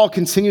 Paul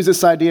continues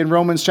this idea in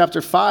Romans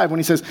chapter 5 when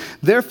he says,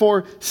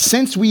 "Therefore,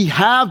 since we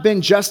have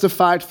been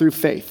justified through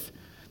faith,"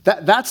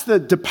 that's the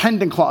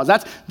dependent clause.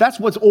 That's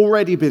what's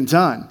already been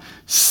done.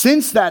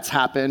 Since that's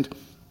happened,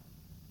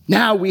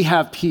 now we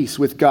have peace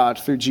with God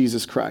through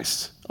Jesus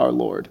Christ, our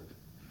Lord.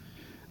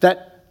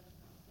 That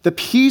the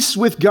peace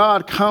with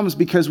God comes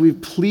because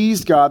we've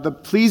pleased God. The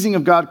pleasing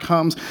of God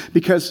comes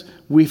because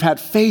we've had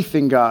faith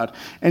in God.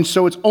 And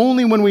so it's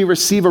only when we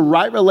receive a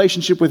right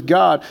relationship with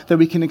God that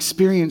we can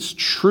experience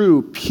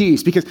true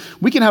peace. Because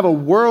we can have a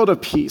world of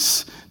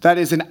peace that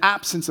is an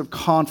absence of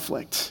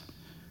conflict.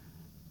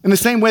 In the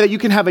same way that you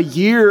can have a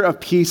year of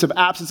peace, of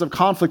absence of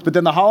conflict, but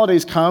then the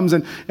holidays comes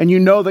and you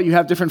know that you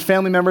have different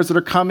family members that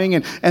are coming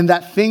and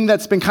that thing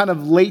that's been kind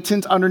of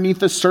latent underneath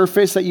the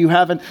surface that you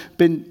haven't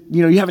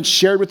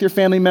shared with your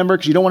family member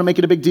because you don't want to make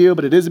it a big deal,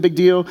 but it is a big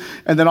deal.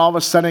 And then all of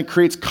a sudden it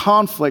creates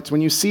conflict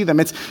when you see them.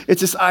 It's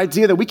this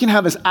idea that we can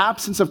have this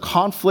absence of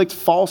conflict,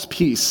 false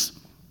peace.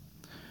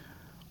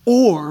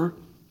 Or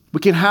we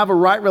can have a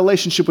right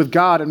relationship with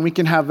God and we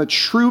can have the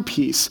true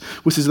peace,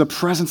 which is the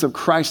presence of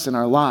Christ in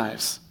our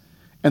lives.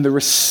 And the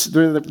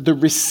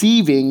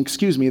receiving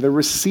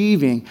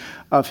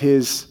of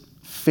his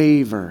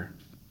favor.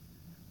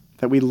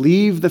 That we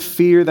leave the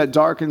fear that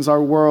darkens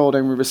our world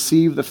and we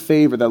receive the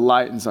favor that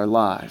lightens our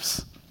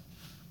lives.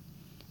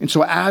 And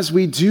so as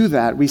we do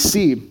that, we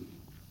see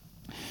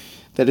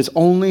that it's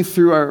only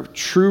through our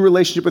true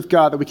relationship with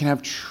God that we can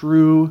have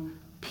true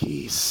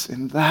peace.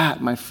 And that,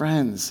 my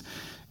friends,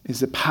 is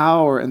the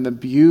power and the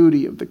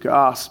beauty of the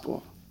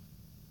gospel.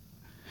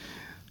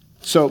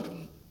 So,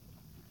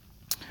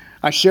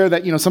 I share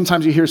that,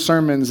 sometimes you hear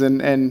sermons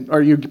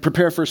or you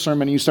prepare for a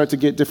sermon and you start to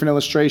get different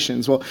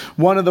illustrations. Well,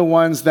 one of the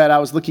ones that I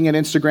was looking at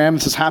Instagram,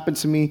 this has happened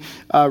to me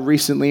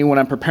recently, when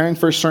I'm preparing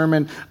for a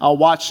sermon, I'll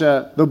watch,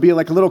 there'll be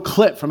like a little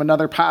clip from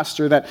another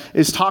pastor that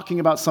is talking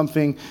about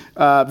something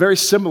very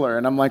similar.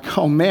 And I'm like,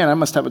 oh man, I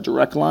must have a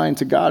direct line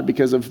to God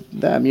because of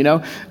them,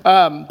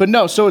 But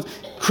no, so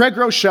Craig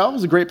Groeschel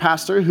is a great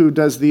pastor who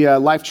does the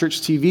Life Church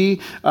TV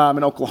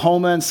in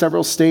Oklahoma and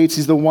several states.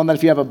 He's the one that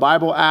if you have a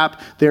Bible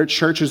app, their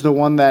church is the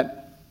one that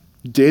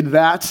did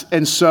that.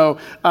 And so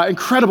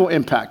incredible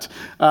impact.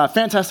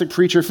 Fantastic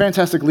preacher,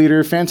 fantastic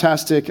leader,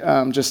 fantastic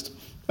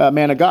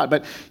man of God.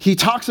 But he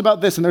talks about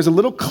this, and there's a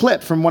little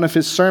clip from one of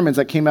his sermons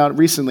that came out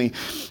recently.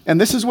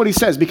 And this is what he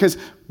says, because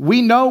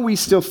we know we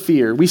still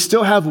fear, we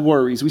still have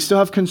worries, we still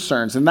have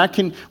concerns, and that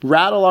can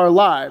rattle our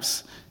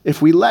lives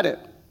if we let it.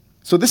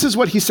 So this is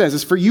what he says,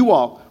 is for you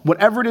all,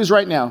 whatever it is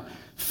right now,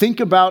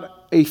 think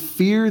about a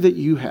fear that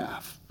you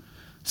have.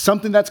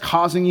 Something that's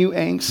causing you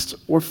angst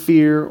or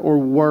fear or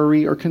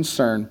worry or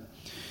concern.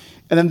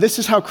 And then this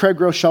is how Craig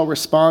Groeschel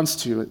responds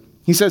to it.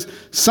 He says,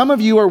 some of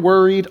you are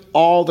worried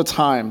all the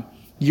time.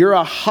 You're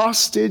a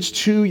hostage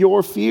to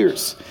your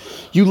fears.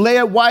 You lay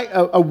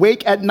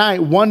awake at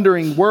night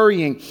wondering,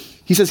 worrying.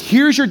 He says,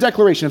 here's your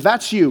declaration. If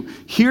that's you,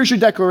 here's your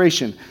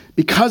declaration.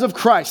 Because of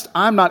Christ,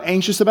 I'm not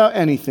anxious about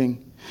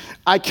anything.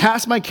 I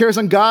cast my cares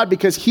on God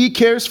because he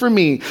cares for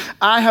me.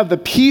 I have the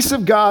peace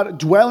of God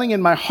dwelling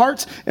in my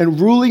heart and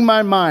ruling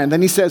my mind.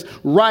 Then he says,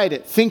 write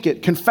it, think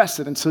it, confess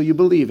it until you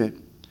believe it.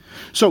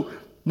 So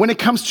when it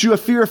comes to a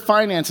fear of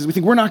finances, we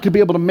think we're not going to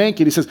be able to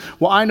make it. He says,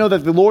 well, I know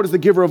that the Lord is the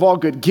giver of all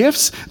good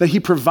gifts, that he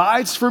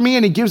provides for me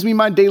and he gives me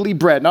my daily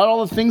bread. Not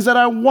all the things that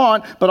I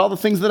want, but all the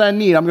things that I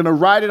need. I'm going to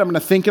write it, I'm going to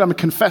think it, I'm going to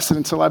confess it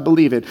until I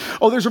believe it.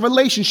 Oh, there's a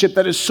relationship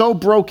that is so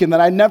broken that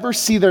I never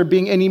see there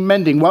being any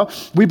mending. Well,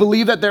 we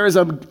believe that there is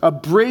a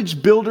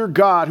bridge builder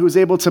God who is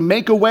able to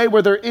make a way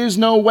where there is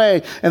no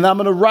way. And I'm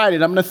going to write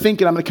it, I'm going to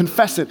think it, I'm going to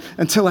confess it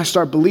until I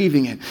start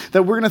believing it.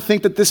 That we're going to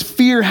think that this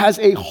fear has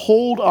a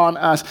hold on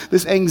us,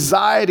 this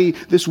anxiety,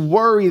 this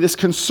worry, this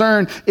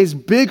concern is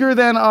bigger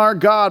than our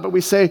God. But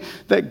we say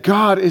that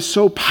God is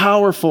so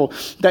powerful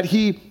that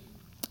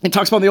it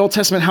talks about in the Old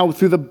Testament how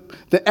through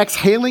the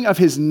exhaling of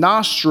his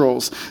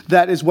nostrils,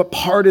 that is what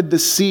parted the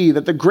sea,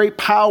 that the great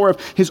power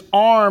of his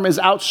arm is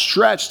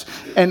outstretched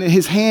and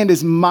his hand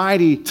is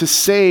mighty to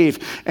save.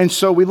 And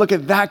so we look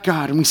at that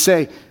God and we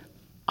say,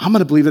 I'm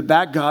going to believe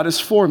that God is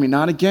for me,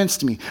 not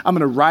against me. I'm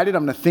going to write it,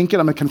 I'm going to think it,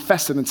 I'm going to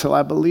confess it until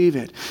I believe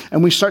it.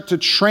 And we start to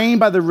train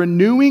by the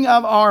renewing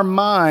of our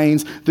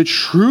minds the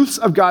truths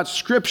of God's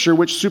scripture,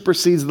 which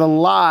supersedes the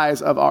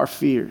lies of our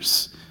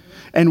fears.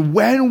 And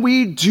when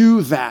we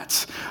do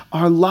that,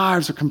 our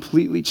lives are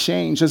completely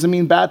changed. Doesn't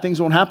mean bad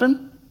things won't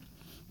happen.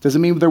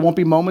 Doesn't mean there won't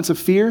be moments of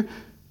fear,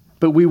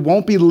 but we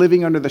won't be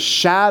living under the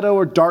shadow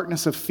or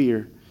darkness of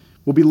fear.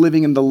 We'll be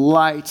living in the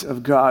light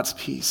of God's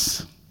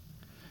peace.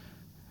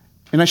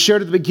 And I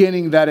shared at the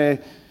beginning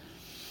that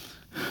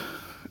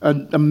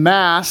a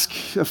mask,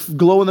 a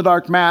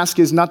glow-in-the-dark mask,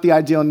 is not the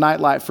ideal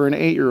nightlight for an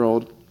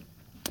 8-year-old.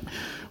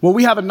 Well,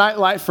 we have a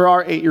nightlight for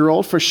our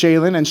 8-year-old, for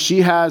Shaylin, and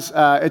she has,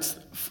 it's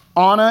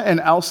Anna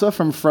and Elsa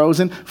from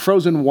Frozen.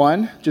 Frozen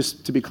 1,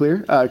 just to be clear,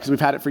 because we've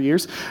had it for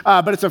years.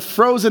 But it's a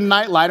Frozen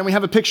nightlight, and we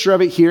have a picture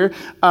of it here.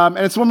 And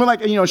it's one where,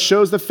 it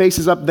shows the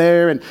faces up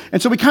there. And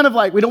so we kind of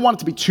we don't want it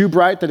to be too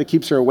bright that it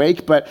keeps her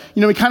awake, but,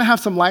 we kind of have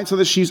some light so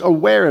that she's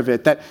aware of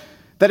it. That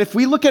if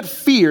we look at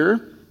if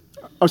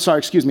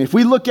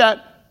we look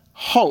at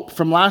hope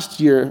from last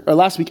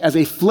week as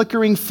a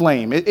flickering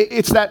flame,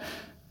 it's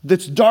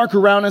that's dark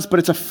around us, but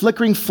it's a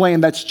flickering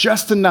flame that's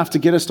just enough to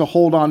get us to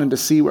hold on and to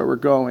see where we're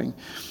going.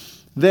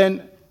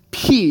 Then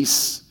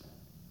peace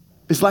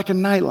is like a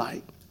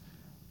nightlight.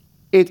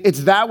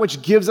 It's that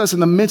which gives us in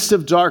the midst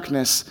of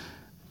darkness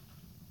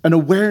an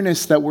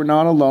awareness that we're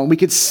not alone. We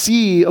could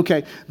see,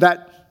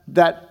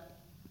 that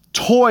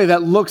toy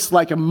that looks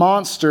like a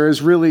monster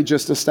is really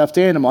just a stuffed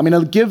animal.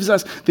 It gives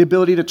us the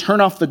ability to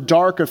turn off the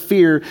dark of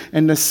fear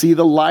and to see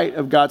the light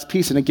of God's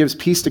peace, and it gives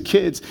peace to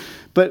kids.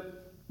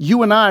 But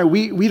you and I,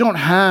 we don't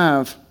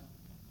have,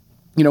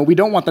 we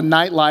don't want the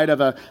nightlight of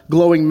a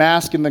glowing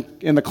mask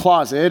in the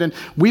closet, and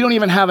we don't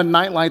even have a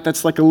nightlight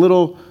that's like a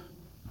little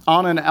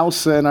Anna and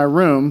Elsa in our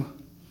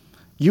room.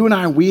 You and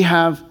I, we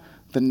have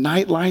the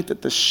nightlight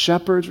that the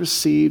shepherds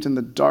received in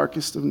the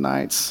darkest of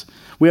nights.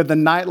 We have the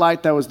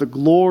nightlight that was the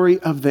glory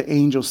of the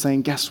angels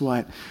saying, guess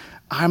what?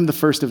 I'm the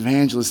first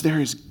evangelist. There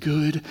is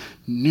good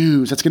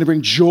news that's going to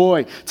bring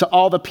joy to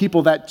all the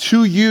people, that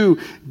to you,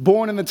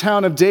 born in the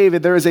town of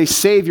David, there is a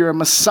Savior, a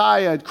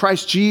Messiah,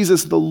 Christ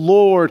Jesus the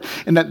Lord,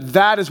 and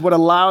that is what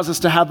allows us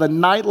to have the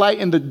nightlight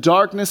in the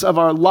darkness of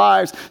our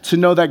lives, to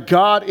know that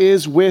God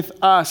is with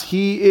us.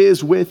 He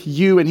is with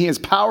you, and he is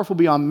powerful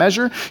beyond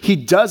measure. He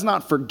does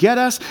not forget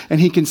us,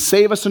 and he can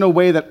save us in a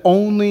way that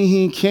only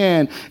he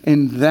can,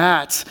 and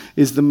that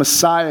is the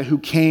Messiah who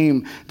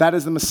came. That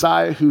is the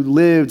Messiah who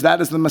lived.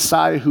 That is the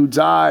Messiah who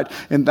died,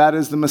 and that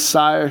is the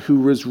Messiah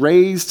who was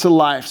raised to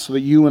life so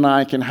that you and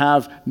I can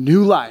have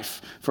new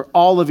life for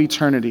all of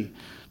eternity.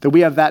 that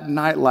we have that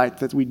nightlight,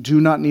 that we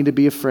do not need to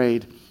be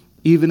afraid,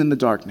 even in the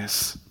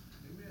darkness.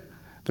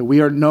 That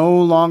we are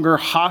no longer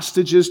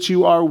hostages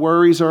to our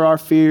worries or our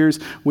fears.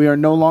 We are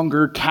no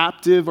longer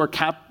captive or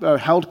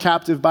held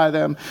captive by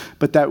them,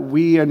 but that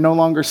we are no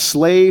longer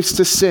slaves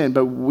to sin.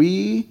 But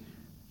we,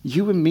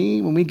 you and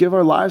me, when we give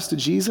our lives to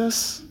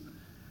Jesus,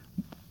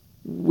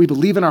 we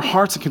believe in our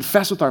hearts and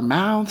confess with our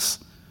mouths,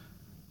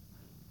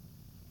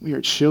 we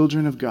are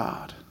children of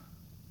God.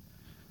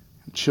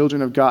 And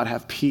children of God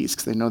have peace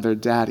because they know their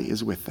daddy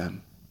is with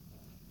them.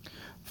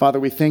 Father,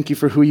 we thank you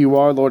for who you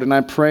are, Lord, and I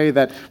pray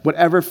that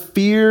whatever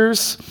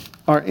fears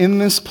are in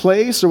this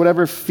place or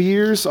whatever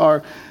fears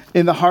are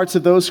in the hearts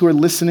of those who are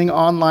listening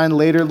online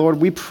later, Lord,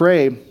 we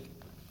pray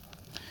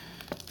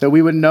that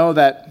we would know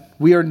that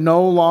we are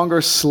no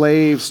longer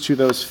slaves to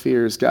those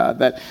fears, God,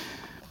 that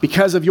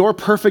because of your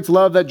perfect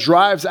love that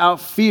drives out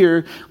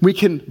fear, we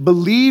can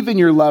believe in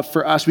your love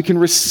for us. We can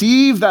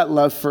receive that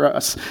love for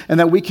us, and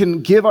that we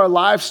can give our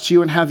lives to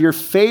you and have your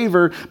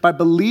favor by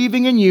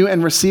believing in you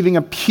and receiving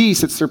a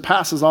peace that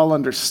surpasses all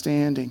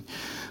understanding.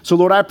 So,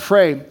 Lord, I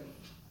pray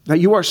that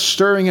you are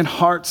stirring in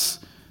hearts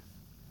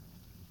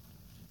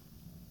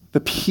the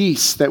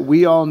peace that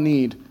we all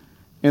need.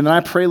 And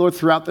I pray, Lord,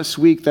 throughout this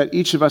week that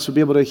each of us would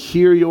be able to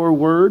hear your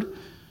word,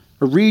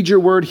 or read your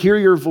word, hear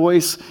your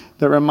voice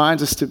that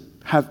reminds us to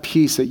have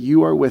peace, that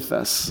you are with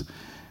us.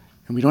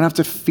 And we don't have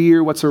to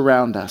fear what's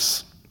around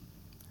us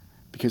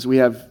because we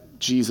have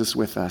Jesus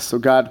with us. So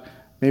God,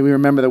 may we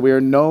remember that we are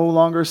no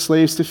longer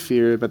slaves to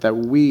fear, but that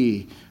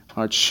we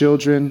are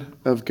children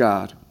of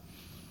God.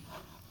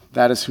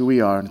 That is who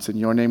we are, and it's in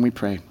your name we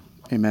pray.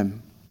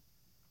 Amen.